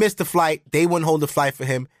 He missed the flight. They wouldn't hold the flight for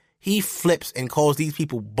him. He flips and calls these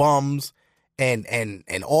people bums and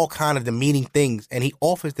all kind of demeaning things, and he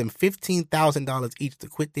offers them $15,000 each to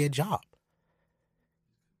quit their job.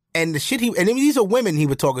 And the shit these are women he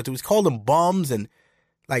was talking to. He's called them bums and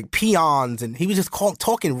like peons, and he was just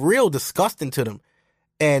talking real disgusting to them.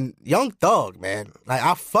 And Young Thug, man, like,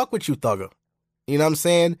 I fuck with you, Thugger. You know what I'm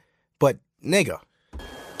saying? But nigga,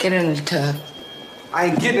 get in the tub. I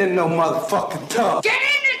ain't getting in no motherfucking tub. Get in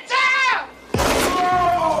the tub!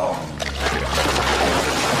 Oh!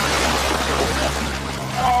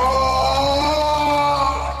 Oh!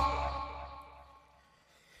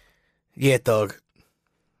 Yeah, Thug.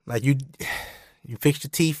 Like, you fixed your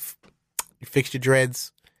teeth, you fixed your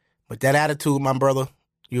dreads, but that attitude, my brother,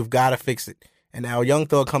 you've got to fix it. And now Young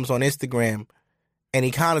Thug comes on Instagram, and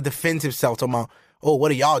he kind of defends himself, talking about, oh, what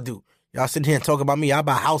do y'all do? Y'all sitting here and talk about me. I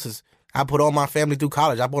buy houses. I put all my family through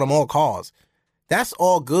college. I bought them all cars. That's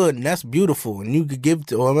all good, and that's beautiful, and you could give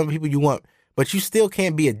to whatever people you want, but you still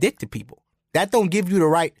can't be a dick to people. That don't give you the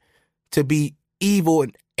right to be evil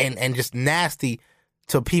and just nasty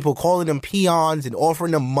to people, calling them peons and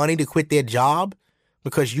offering them money to quit their job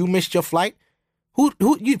because you missed your flight.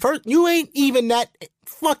 You ain't even that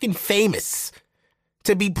fucking famous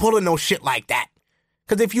to be pulling no shit like that.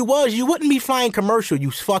 Because if you was, you wouldn't be flying commercial,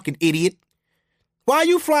 you fucking idiot. Why are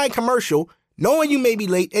you flying commercial knowing you may be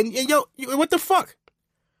late? And yo, what the fuck?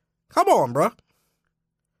 Come on, bro.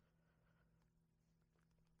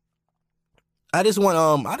 I just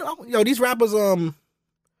want, these rappers,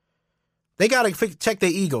 they gotta check their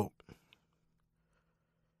ego.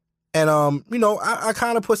 And, I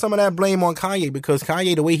kind of put some of that blame on Kanye, because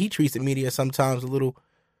Kanye, the way he treats the media is sometimes a little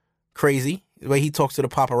crazy, the way he talks to the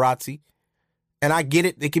paparazzi. And I get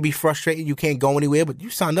it. It can be frustrating. You can't go anywhere, but you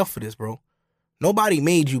signed up for this, bro. Nobody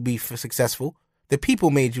made you be successful. The people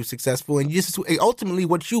made you successful, and this is ultimately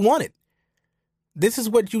what you wanted. This is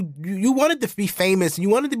what you wanted to be famous, and you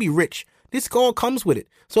wanted to be rich. This all comes with it.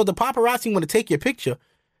 So if the paparazzi want to take your picture,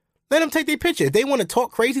 let them take their picture. If they want to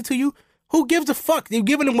talk crazy to you, who gives a fuck? You're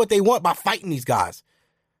giving them what they want by fighting these guys.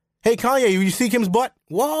 Hey, Kanye, you see Kim's butt?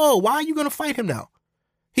 Whoa, why are you going to fight him now?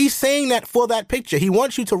 He's saying that for that picture. He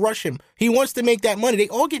wants you to rush him. He wants to make that money. They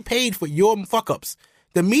all get paid for your fuck-ups.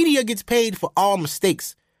 The media gets paid for our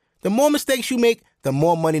mistakes. The more mistakes you make, the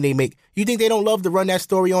more money they make. You think they don't love to run that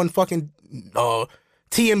story on fucking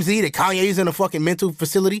TMZ that Kanye's in a fucking mental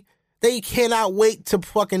facility? They cannot wait to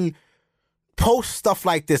fucking post stuff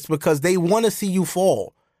like this because they want to see you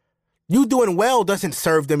fall. You doing well doesn't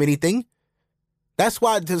serve them anything. That's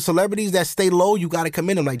why the celebrities that stay low, you got to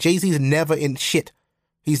commend them. Like Jay-Z's never in shit.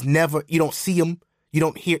 He's never, you don't see him. You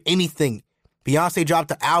don't hear anything. Beyonce dropped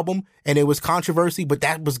the album and it was controversy, but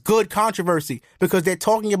that was good controversy because they're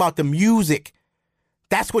talking about the music.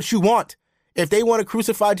 That's what you want. If they want to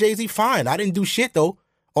crucify Jay-Z, fine. I didn't do shit though.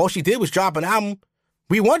 All she did was drop an album.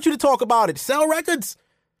 We want you to talk about it. Sell records.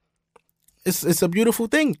 It's a beautiful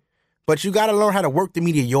thing. But you got to learn how to work the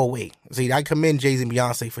media your way. See, I commend Jay-Z and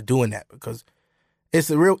Beyonce for doing that because it's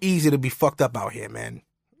real easy to be fucked up out here, man.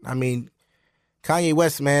 I mean, Kanye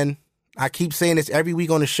West, man, I keep saying this every week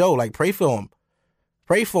on the show. Like, pray for him.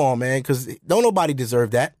 Pray for him, man, because don't nobody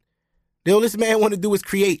deserve that. All this man want to do is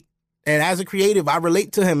create. And as a creative, I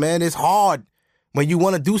relate to him, man. It's hard when you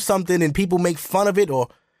want to do something and people make fun of it or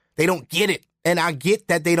they don't get it. And I get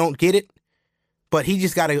that they don't get it, but he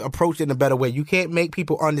just got to approach it in a better way. You can't make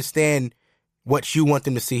people understand what you want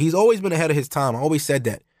them to see. He's always been ahead of his time. I always said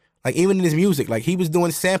that. Like, even in his music, like, he was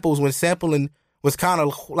doing samples when sampling was kind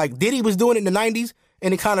of like Diddy was doing it in the 90s,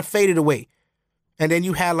 and it kind of faded away. And then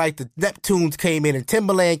you had like the Neptunes came in and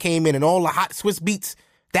Timbaland came in and all the hot Swiss beats.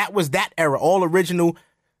 That was that era, all original.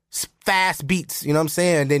 fast beats, you know what I'm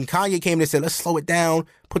saying? And then Kanye came in and said, let's slow it down,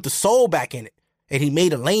 put the soul back in it. And he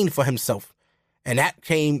made a lane for himself. And that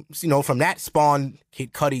came, from that spawned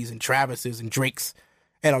Kid Cudi's and Travis's and Drake's.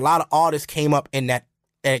 And a lot of artists came up in that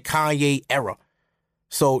Kanye era.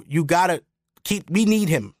 So you gotta we need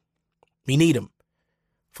him. We need him.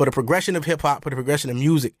 For the progression of hip hop, for the progression of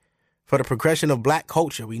music, for the progression of black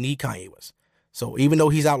culture, we need Kanye West. So even though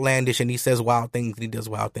he's outlandish and he says wild things and he does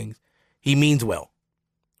wild things, he means well.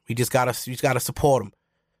 We just gotta support him.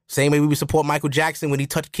 Same way we would support Michael Jackson when he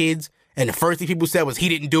touched kids, and the first thing people said was he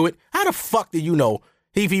didn't do it. How the fuck do you know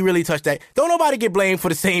if he really touched that? Don't nobody get blamed for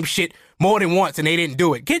the same shit more than once and they didn't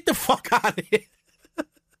do it. Get the fuck out of here.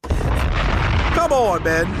 Come on,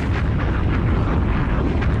 man.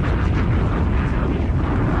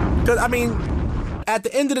 Because, at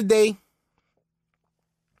the end of the day,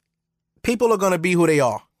 people are going to be who they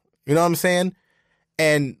are. You know what I'm saying?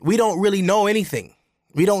 And we don't really know anything.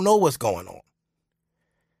 We don't know what's going on.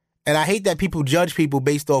 And I hate that people judge people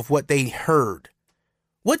based off what they heard.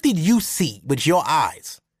 What did you see with your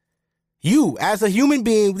eyes? You, as a human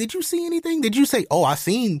being, did you see anything? Did you say, oh, I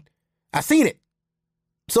seen it?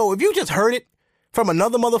 So if you just heard it from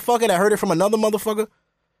another motherfucker that heard it from another motherfucker,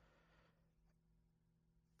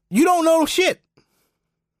 you don't know shit.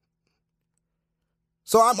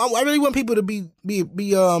 So I really want people to be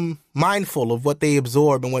mindful of what they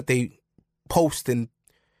absorb and what they post and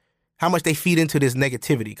how much they feed into this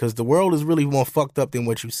negativity, because the world is really more fucked up than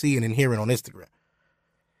what you see and hearing on Instagram.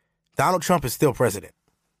 Donald Trump is still president.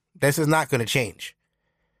 This is not going to change.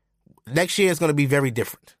 Next year is going to be very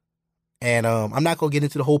different. And I'm not going to get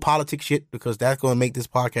into the whole politics shit because that's going to make this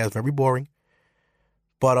podcast very boring.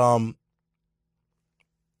 But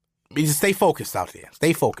you just stay focused out there.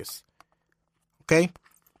 Stay focused. Okay?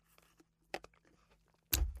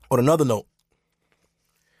 On another note,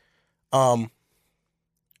 I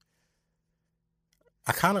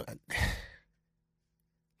kind of,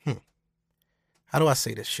 how do I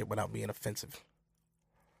say this shit without being offensive?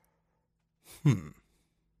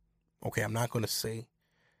 Okay, I'm not going to say,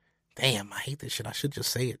 damn, I hate this shit. I should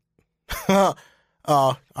just say it.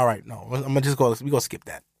 All right, no, I'm going to just go, we're going to skip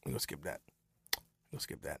that. We're going to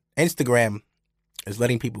skip that. Instagram is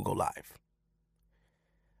letting people go live.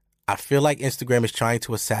 I feel like Instagram is trying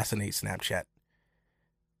to assassinate Snapchat,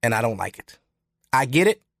 and I don't like it. I get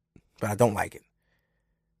it, but I don't like it.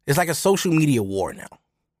 It's like a social media war now.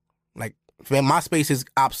 Like, man, MySpace is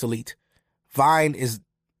obsolete. Vine is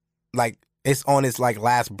like, it's on its like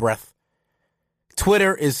last breath.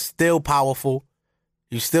 Twitter is still powerful.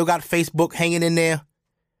 You still got Facebook hanging in there,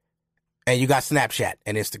 and you got Snapchat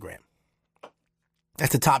and Instagram.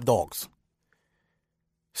 That's the top dogs.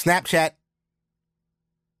 Snapchat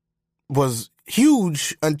was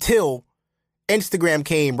huge until Instagram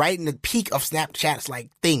came right in the peak of Snapchat's like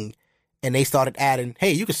thing. And they started adding,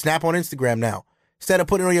 hey, you can snap on Instagram now. Instead of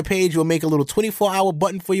putting it on your page, you'll make a little 24-hour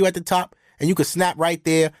button for you at the top. And you can snap right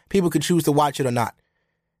there. People could choose to watch it or not.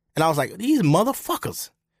 And I was like, these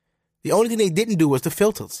motherfuckers. The only thing they didn't do was the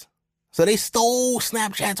filters. So they stole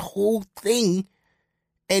Snapchat's whole thing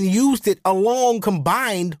and used it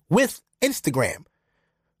combined with Instagram.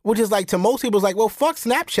 Which is like, to most people, it's like, well, fuck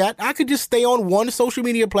Snapchat. I could just stay on one social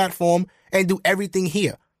media platform and do everything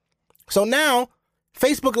here. So now,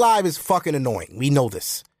 Facebook Live is fucking annoying. We know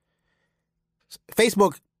this.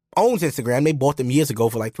 Facebook owns Instagram. They bought them years ago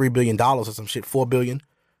for like $3 billion or some shit, $4 billion.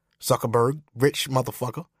 Zuckerberg, rich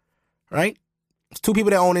motherfucker, right? It's two people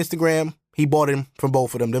that own Instagram. He bought him from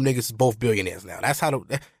both of them. Them niggas is both billionaires now. That's how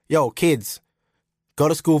kids, go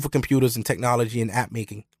to school for computers and technology and app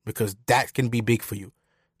making, because that can be big for you.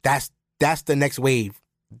 That's the next wave.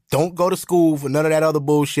 Don't go to school for none of that other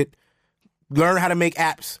bullshit. Learn how to make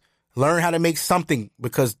apps. Learn how to make something,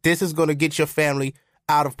 because this is going to get your family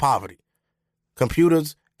out of poverty.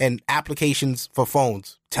 Computers and applications for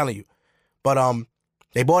phones, I'm telling you. But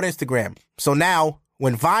they bought Instagram. So now,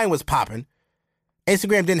 when Vine was popping,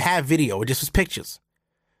 Instagram didn't have video. It just was pictures.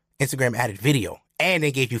 Instagram added video. And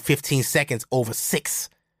they gave you 15 seconds over 6.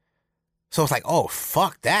 So it's like, oh,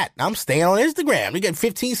 fuck that. I'm staying on Instagram. You get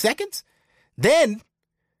 15 seconds? Then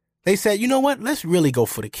they said, you know what? Let's really go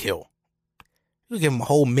for the kill. You give them a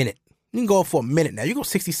whole minute. You can go for a minute now. You go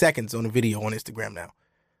 60 seconds on a video on Instagram now.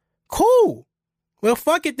 Cool. Well,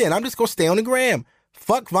 fuck it then. I'm just going to stay on the gram.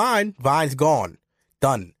 Fuck Vine. Vine's gone.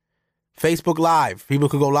 Done. Facebook Live. People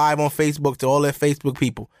could go live on Facebook to all their Facebook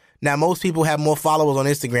people. Now, most people have more followers on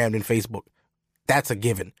Instagram than Facebook. That's a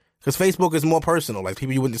given. Because Facebook is more personal. Like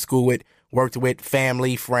people you went to school with, worked with,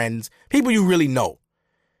 family, friends, people you really know.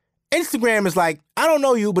 Instagram is like, I don't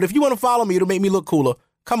know you, but if you want to follow me, it'll make me look cooler.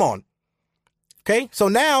 Come on. Okay? So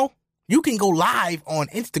now You can go live on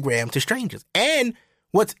Instagram to strangers. And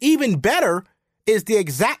what's even better is the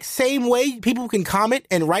exact same way people can comment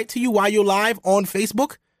and write to you while you're live on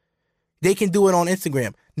Facebook. They can do it on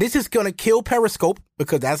Instagram. This is going to kill Periscope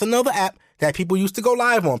because that's another app that people used to go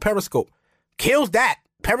live on. Periscope kills that.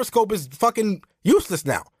 Periscope is fucking useless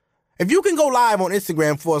now. If you can go live on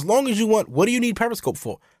Instagram for as long as you want, what do you need Periscope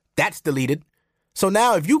for? That's deleted. So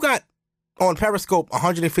now if you got on Periscope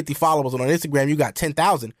 150 followers and on Instagram you got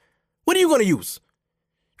 10,000, what are you going to use?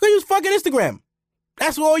 You're going to use fucking Instagram.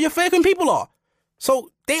 That's where all your fucking people are. So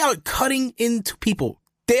they are cutting into people.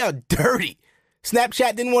 They are dirty.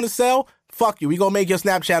 Snapchat didn't want to sell? Fuck you. We going to make your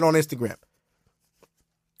Snapchat on Instagram.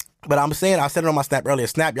 But I'm saying, I said it on my Snap earlier,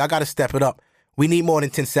 Snap, y'all got to step it up. We need more than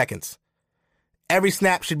 10 seconds. Every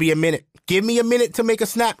snap should be a minute. Give me a minute to make a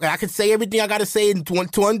snap. I can say everything I got to say in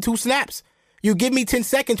two snaps. You give me 10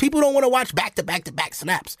 seconds. People don't want to watch back-to-back-to-back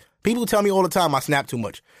snaps. People tell me all the time I snap too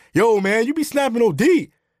much. Yo, man, you be snapping OD.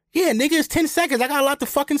 Yeah, nigga, it's 10 seconds. I got a lot to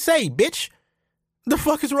fucking say, bitch. The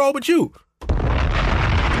fuck is wrong with you?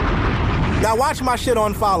 Now watch my shit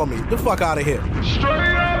unfollow me. The fuck out of here. Straight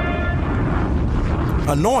up.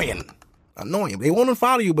 Annoying. They won't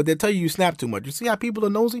unfollow you, but they'll tell you snap too much. You see how people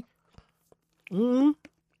are nosy? Well,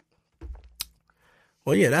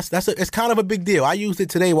 yeah, it's kind of a big deal. I used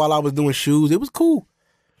it today while I was doing shoes. It was cool.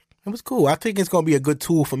 I think it's going to be a good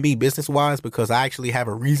tool for me business-wise because I actually have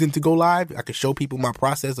a reason to go live. I can show people my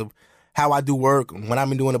process of how I do work when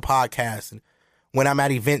I'm doing a podcast and when I'm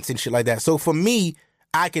at events and shit like that. So for me,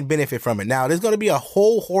 I can benefit from it. Now, there's going to be a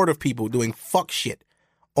whole horde of people doing fuck shit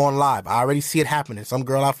on live. I already see it happening. Some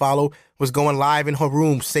girl I follow was going live in her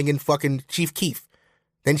room singing fucking Chief Keef.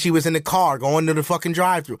 Then she was in the car going to the fucking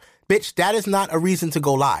drive-thru. Bitch, that is not a reason to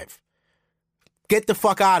go live. Get the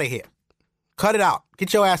fuck out of here. Cut it out.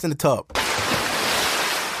 Get your ass in the tub.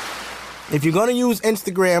 If you're going to use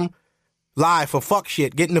Instagram live for fuck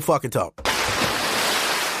shit, get in the fucking tub.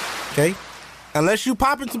 Okay? Unless you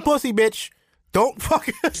popping some pussy, bitch. Don't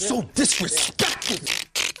fucking... So disrespectful.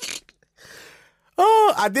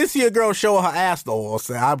 Oh, I did see a girl show her ass, though.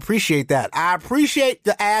 So I appreciate that. I appreciate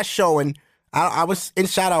the ass showing. I was in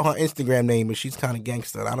shout out her Instagram name, and she's kind of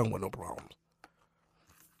gangster. I don't want no problems.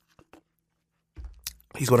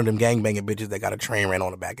 He's one of them gangbanging bitches that got a train ran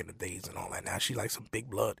on the back in the days and all that. Now she like some big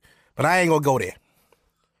blood, but I ain't gonna go there.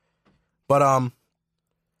 But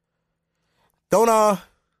don't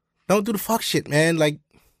do the fuck shit, man. Like,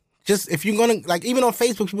 just if you're gonna like, even on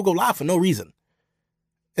Facebook, people go live for no reason.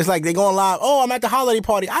 It's like they going live. Oh, I'm at the holiday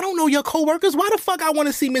party. I don't know your coworkers. Why the fuck I want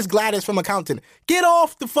to see Miss Gladys from accounting? Get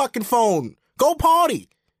off the fucking phone. Go party.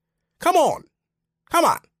 Come on.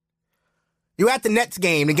 You at the Nets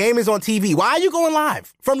game. The game is on TV. Why are you going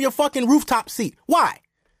live from your fucking rooftop seat? Why?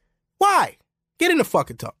 Get in the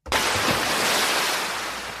fucking tub.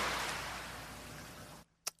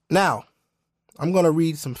 Now, I'm going to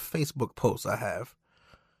read some Facebook posts I have.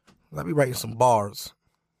 Let me write some bars.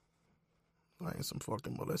 Writing some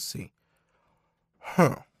fucking, well, let's see.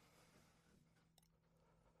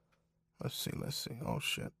 Let's see. Oh,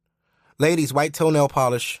 shit. Ladies, white toenail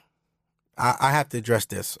polish. I have to address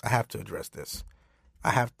this. I have.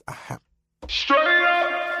 Straight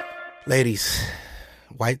up. Ladies,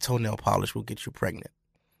 white toenail polish will get you pregnant.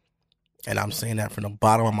 And I'm saying that from the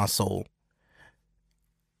bottom of my soul.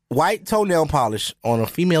 White toenail polish on a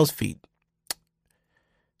female's feet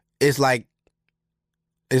is like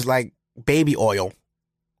baby oil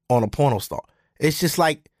on a porno star. It's just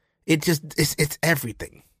like, it's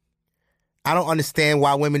everything. I don't understand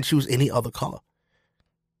why women choose any other color.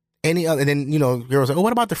 Any other, and then, girls are, oh,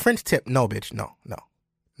 what about the French tip? No, bitch, no.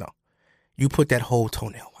 You put that whole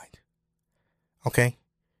toenail white. Okay?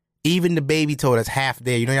 Even the baby toe that's half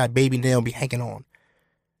there, that baby nail be hanging on.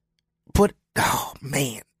 Oh,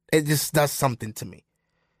 man. It just does something to me.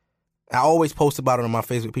 I always post about it on my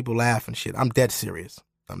Facebook. People laugh and shit. I'm dead serious.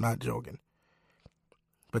 I'm not joking.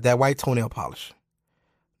 But that white toenail polish.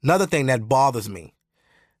 Another thing that bothers me.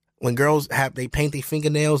 When girls they paint their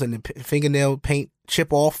fingernails and the fingernail paint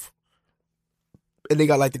chip off. And they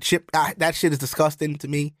got like the chip. That shit is disgusting to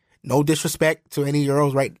me. No disrespect to any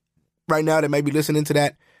girls right now that may be listening to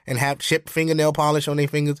that and have chipped fingernail polish on their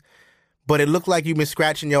fingers. But it looked like you've been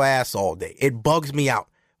scratching your ass all day. It bugs me out.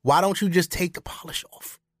 Why don't you just take the polish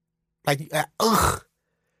off? Like, ugh.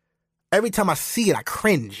 Every time I see it, I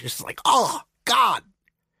cringe. It's like, oh, God.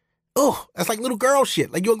 Ugh. That's like little girl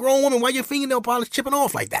shit. Like, you're a grown woman. Why your fingernail polish chipping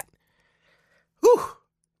off like that? Whew.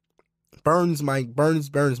 Burns me.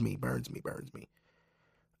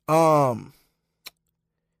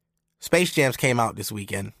 Space Jams came out this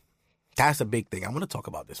weekend. That's a big thing. I'm going to talk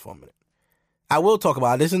about this for a minute. I will talk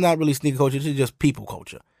about it. This is not really sneaker culture. This is just people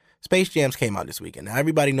culture. Space Jams came out this weekend. Now,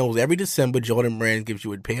 everybody knows every December, Jordan Brand gives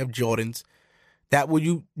you a pair of Jordans that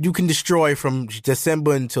you can destroy from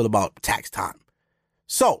December until about tax time.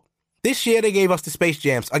 So, this year they gave us the Space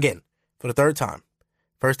Jams again for the third time.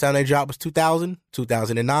 First time they dropped was 2000,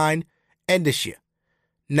 2009, and this year.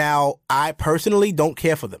 Now, I personally don't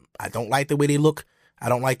care for them. I don't like the way they look. I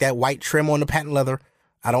don't like that white trim on the patent leather.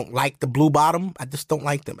 I don't like the blue bottom. I just don't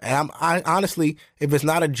like them. And I honestly, if it's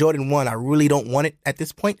not a Jordan 1, I really don't want it at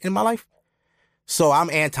this point in my life. So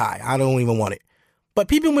I'm anti. I don't even want it. But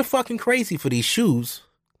people went fucking crazy for these shoes.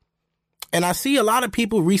 And I see a lot of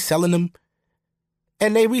people reselling them.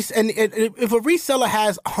 And if a reseller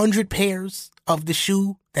has 100 pairs of the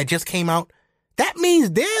shoe that just came out, that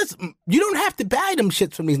means you don't have to buy them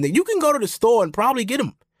shits from these niggas. You can go to the store and probably get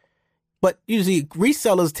them. But usually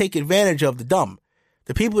resellers take advantage of the dumb.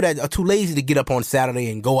 The people that are too lazy to get up on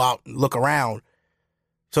Saturday and go out and look around.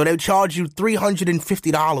 So they charge you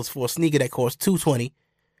 $350 for a sneaker that costs $220.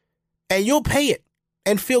 And you'll pay it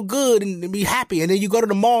and feel good and be happy. And then you go to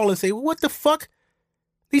the mall and say, well, what the fuck?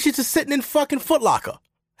 These shits are sitting in fucking Foot Locker.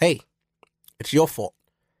 Hey, it's your fault.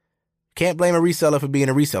 Can't blame a reseller for being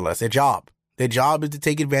a reseller. That's their job. Their job is to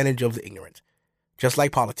take advantage of the ignorant. Just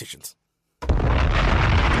like politicians.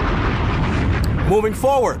 Moving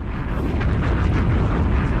forward.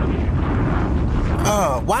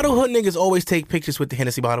 Why do hood niggas always take pictures with the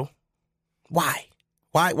Hennessy bottle? Why?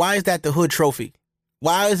 Why is that the hood trophy?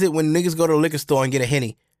 Why is it when niggas go to the liquor store and get a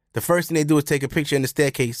Henny, the first thing they do is take a picture in the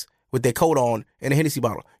staircase with their coat on and a Hennessy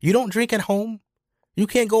bottle? You don't drink at home? You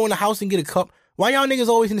can't go in the house and get a cup? Why y'all niggas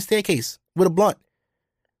always in the staircase with a blunt?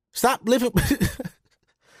 Stop living.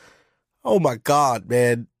 Oh my God,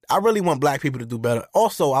 man. I really want black people to do better.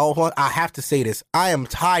 Also, I have to say this. I am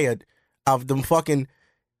tired of them fucking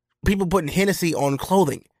people putting Hennessy on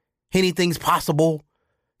clothing. Anything's possible.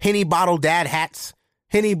 Henny bottle dad hats.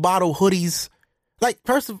 Henny bottle hoodies. Like,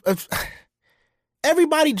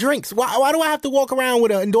 everybody drinks. Why do I have to walk around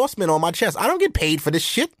with an endorsement on my chest? I don't get paid for this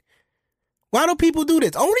shit. Why do people do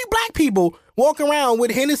this? Only black people walk around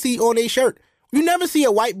with Hennessy on their shirt. You never see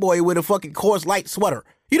a white boy with a fucking Coors Light sweater.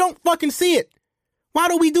 You don't fucking see it. Why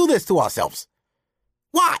do we do this to ourselves?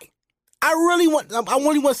 Why? I really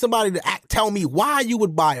want somebody to tell me why you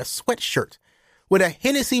would buy a sweatshirt with a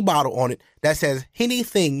Hennessy bottle on it that says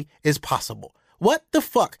anything is possible. What the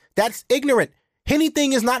fuck? That's ignorant.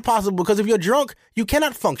 Anything is not possible because if you're drunk, you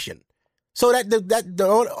cannot function. So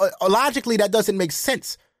logically that doesn't make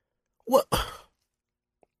sense. What?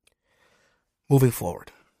 Moving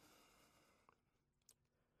forward.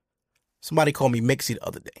 Somebody called me Mixie the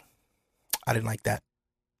other day. I didn't like that.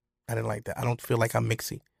 I don't feel like I'm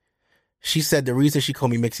Mixie. She said the reason she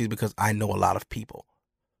called me Mixie is because I know a lot of people.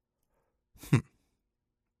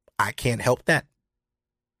 I can't help that.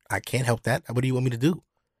 What do you want me to do?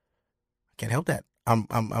 I can't help that.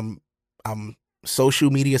 I'm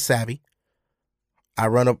social media savvy. I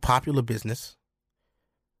run a popular business.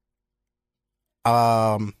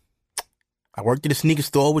 I worked at a sneaker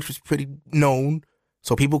store, which was pretty known.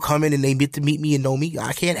 So people come in and they get to meet me and know me.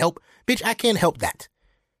 I can't help that.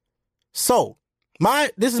 So,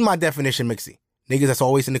 this is my definition, Mixie. Niggas that's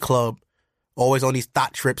always in the club, always on these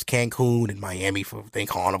thought trips, Cancun and Miami for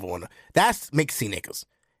Carnival. That's Mixie niggas.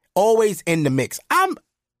 Always in the mix. I'm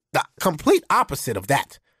the complete opposite of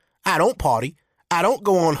that. I don't party. I don't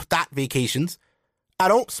go on thought vacations. I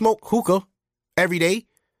don't smoke hookah every day.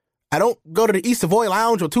 I don't go to the East Savoy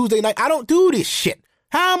Lounge on Tuesday night. I don't do this shit.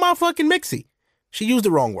 How am I fucking Mixie? She used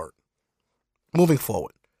the wrong word. Moving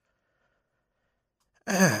forward.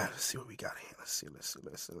 Let's see what we got here. Let's see.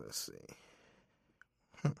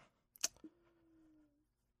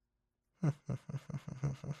 I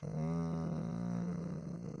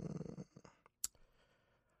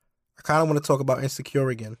kind of want to talk about Insecure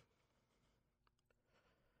again.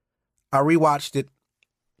 I rewatched it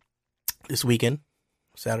this weekend,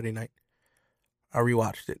 Saturday night. I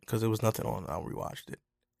rewatched it because there was nothing on. I rewatched it.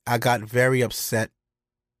 I got very upset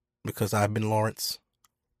because I've been Lawrence.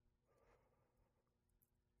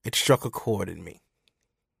 It struck a chord in me.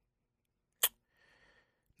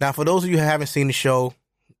 Now, for those of you who haven't seen the show,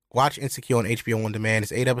 watch Insecure on HBO On Demand.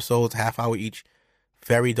 It's 8 episodes, half hour each.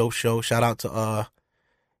 Very dope show. Shout out to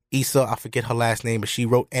Issa. I forget her last name, but she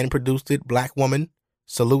wrote and produced it. Black woman.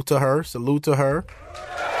 Salute to her.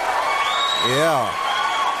 Yeah.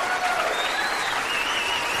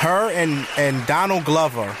 Her and Donald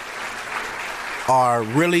Glover are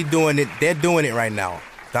really doing it. They're doing it right now.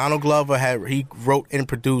 Donald Glover he wrote and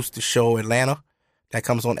produced the show Atlanta that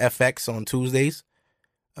comes on FX on Tuesdays.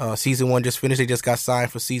 Season 1 just finished. They just got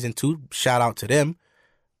signed for season 2. Shout out to them.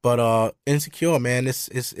 But Insecure, man,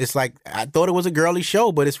 it's like, I thought it was a girly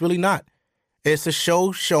show, but it's really not. It's a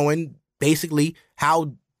show showing basically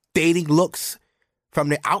how dating looks from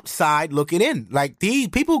the outside looking in. Like, these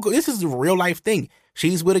people, this is a real life thing.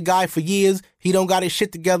 She's with a guy for years. He don't got his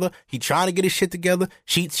shit together. He trying to get his shit together.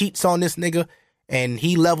 She cheats on this nigga, and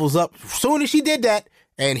he levels up soon as she did that,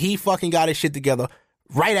 and he fucking got his shit together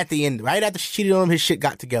right at the end. Right after she cheated on him, his shit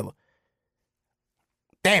got together.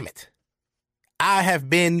 Damn it. I have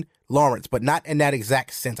been Lawrence, but not in that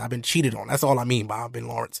exact sense. I've been cheated on. That's all I mean by I've been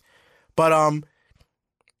Lawrence. But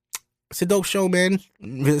it's a dope show, man.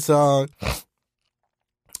 It's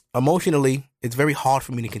emotionally, it's very hard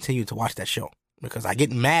for me to continue to watch that show because I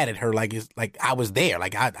get mad at her like it's like I was there,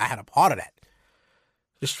 like I had a part of that.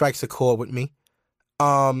 It strikes a chord with me.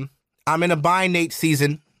 I'm in a Bind Nate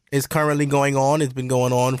season. It's currently going on. It's been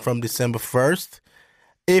going on from December 1st.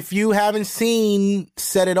 If you haven't seen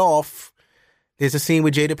Set It Off, there's a scene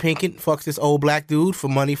where Jada Pinkett fucks this old black dude for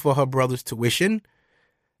money for her brother's tuition.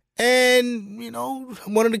 And, you know,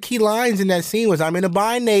 one of the key lines in that scene was, I'm in a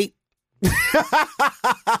bind, Nate.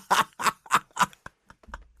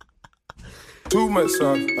 Too much,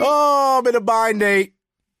 son. Oh, I'm in a bind, Nate.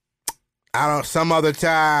 Some other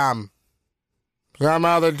time. Some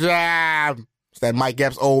other time. It's that Mike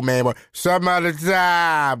Epps old man, but some other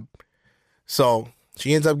time. So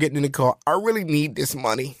she ends up getting in the car. I really need this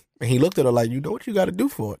money. And he looked at her like, you know what you got to do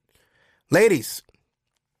for it. Ladies,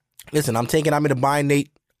 listen, I'm in the Bind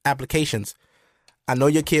Nate applications. I know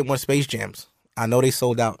your kid wants Space Jams. I know they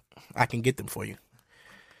sold out. I can get them for you.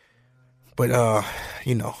 But,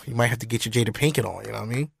 you know, you might have to get your Jada Pinkett on, you know what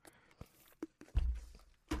I mean?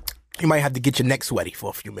 You might have to get your neck sweaty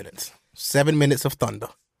for a few minutes. 7 minutes of thunder.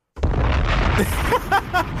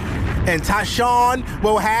 And Tyshawn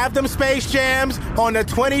will have them Space Jams on the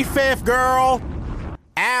 25th, girl.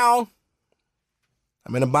 Ow.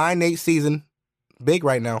 I'm in a Bind Nate season. Big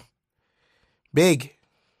right now. Big.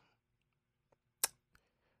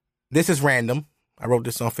 This is random. I wrote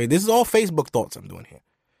this on Facebook. This is all Facebook thoughts I'm doing here.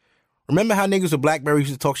 Remember how niggas with Blackberry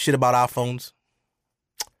used to talk shit about iPhones?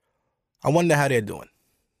 I wonder how they're doing.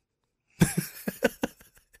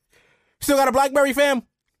 Still got a Blackberry, fam?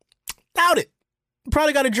 Doubt it. You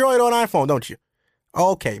probably got a Droid on iPhone, don't you?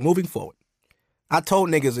 Okay, moving forward. I told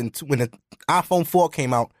niggas when the iPhone 4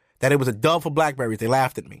 came out that it was a dub for Blackberries. They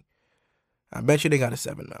laughed at me. I bet you they got a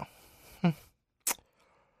 7 now.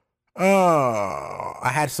 I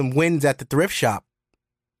had some wins at the thrift shop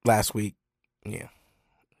last week. Yeah,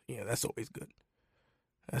 that's always good.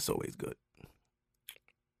 That's always good.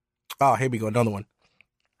 Oh, here we go, another one.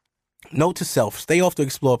 Note to self, stay off the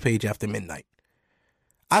Explore page after midnight.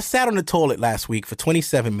 I sat on the toilet last week for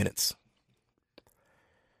 27 minutes.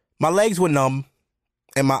 My legs were numb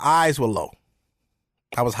and my eyes were low.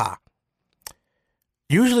 I was high.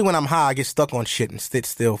 Usually when I'm high, I get stuck on shit and sit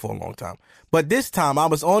still for a long time. But this time, I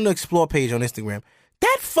was on the Explore page on Instagram.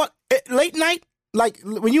 Late night, like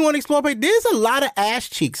when you on the Explore page, there's a lot of ass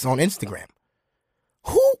cheeks on Instagram.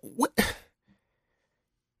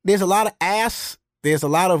 There's a lot of ass. There's a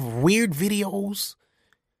lot of weird videos.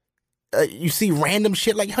 You see random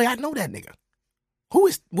shit like, hey, I know that nigga.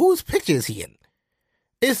 Whose picture is he in?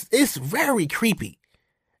 It's very creepy.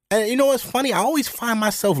 And you know what's funny? I always find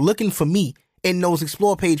myself looking for me in those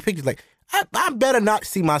Explore page pictures. Like, I better not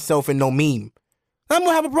see myself in no meme. I'm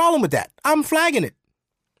going to have a problem with that. I'm flagging it.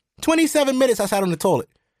 27 minutes I sat on the toilet.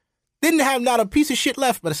 Didn't have not a piece of shit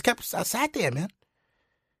left, but I sat there, man.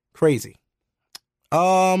 Crazy.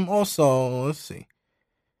 Also, let's see.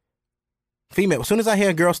 Female, as soon as I hear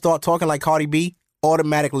a girl start talking like Cardi B,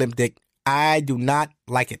 automatic limp dick. I do not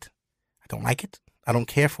like it. I don't like it. I don't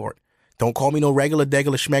care for it. Don't call me no regular,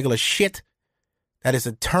 degular, schmegular shit. That is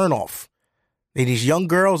a turnoff. These young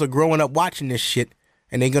girls are growing up watching this shit,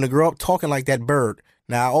 and they're going to grow up talking like that bird.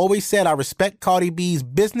 Now, I always said I respect Cardi B's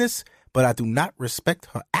business, but I do not respect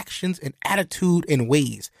her actions and attitude and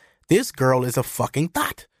ways. This girl is a fucking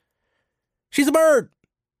thought. She's a bird.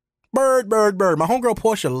 Bird. My homegirl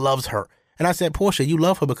Portia loves her. And I said, Portia, you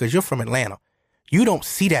love her because you're from Atlanta. You don't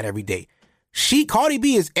see that every day. Cardi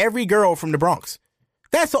B is every girl from the Bronx.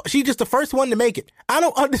 That's all. She's just the first one to make it. I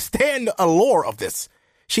don't understand the allure of this.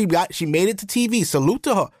 She made it to TV. Salute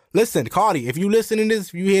to her. Listen, Cardi, if you listening to this,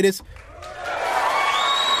 if you hear this,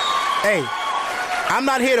 hey, I'm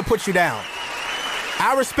not here to put you down.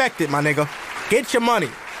 I respect it, my nigga. Get your money.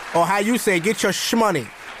 Or how you say, get your shmoney.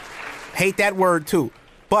 Hate that word too.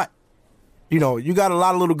 But, you know, you got a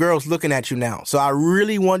lot of little girls looking at you now. So I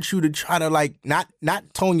really want you to try to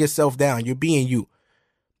not tone yourself down. You're being you.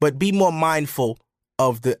 But be more mindful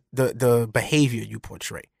of the behavior you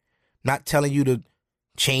portray. Not telling you to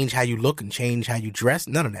change how you look and change how you dress.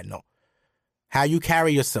 None of that, no. How you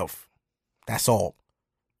carry yourself. That's all.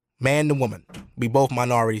 Man to woman. We both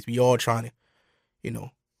minorities. We all trying to, you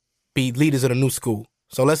know, be leaders of the new school.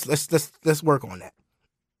 So let's work on that.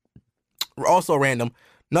 We're also random.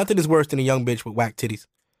 Nothing is worse than a young bitch with whack titties.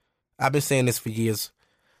 I've been saying this for years.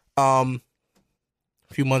 A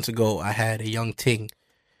few months ago, I had a young ting,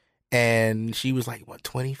 and she was like, what,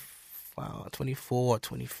 24,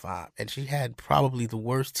 25, and she had probably the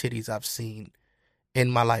worst titties I've seen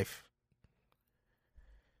in my life.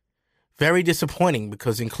 Very disappointing,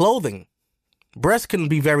 because in clothing, breasts can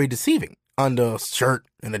be very deceiving under a shirt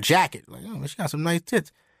and a jacket. Like, oh, she got some nice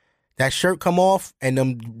tits. That shirt come off and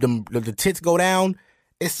the tits go down.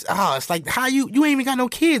 It's like, how you ain't even got no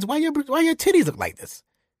kids. Why your titties look like this?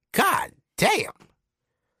 God damn.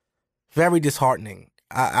 Very disheartening.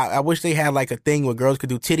 I wish they had like a thing where girls could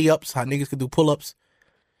do titty ups, how niggas could do pull ups.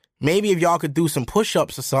 Maybe if y'all could do some push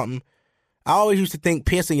ups or something. I always used to think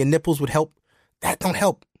piercing your nipples would help. That don't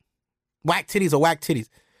help. Whack titties are whack titties.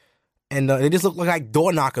 And they just look like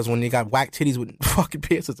door knockers when they got whack titties with fucking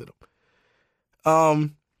piercings in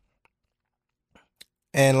them.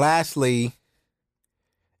 And lastly,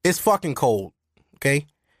 it's fucking cold, okay?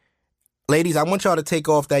 Ladies, I want y'all to take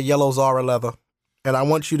off that yellow Zara leather, and I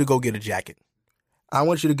want you to go get a jacket. I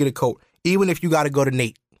want you to get a coat, even if you got to go to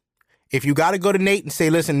Nate. If you got to go to Nate and say,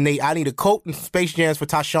 listen, Nate, I need a coat and Space Jams for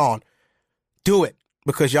Tashawn, do it,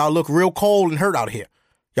 because y'all look real cold and hurt out here.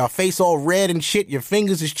 Y'all face all red and shit. Your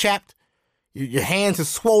fingers is chapped. Your hands are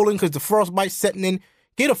swollen because the frostbite's setting in.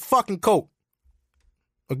 Get a fucking coat.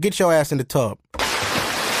 Or get your ass in the tub.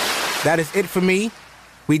 That is it for me.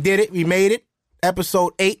 We did it. We made it.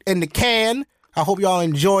 Episode 8 in the can. I hope y'all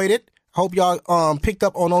enjoyed it. I hope y'all picked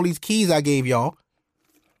up on all these keys I gave y'all.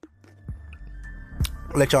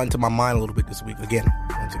 I'll let y'all into my mind a little bit this week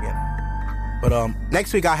once again. But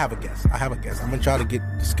next week I have a guest. I'm gonna try to get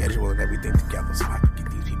the schedule and everything together so I can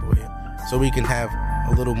get these people here, so we can have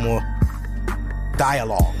a little more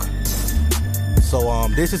dialogue. So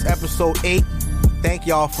this is episode 8. Thank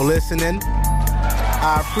y'all for listening.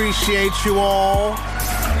 I appreciate you all.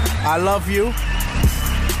 I love you.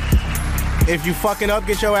 If you fucking up,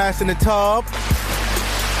 get your ass in the tub.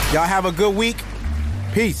 Y'all have a good week.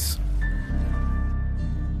 Peace.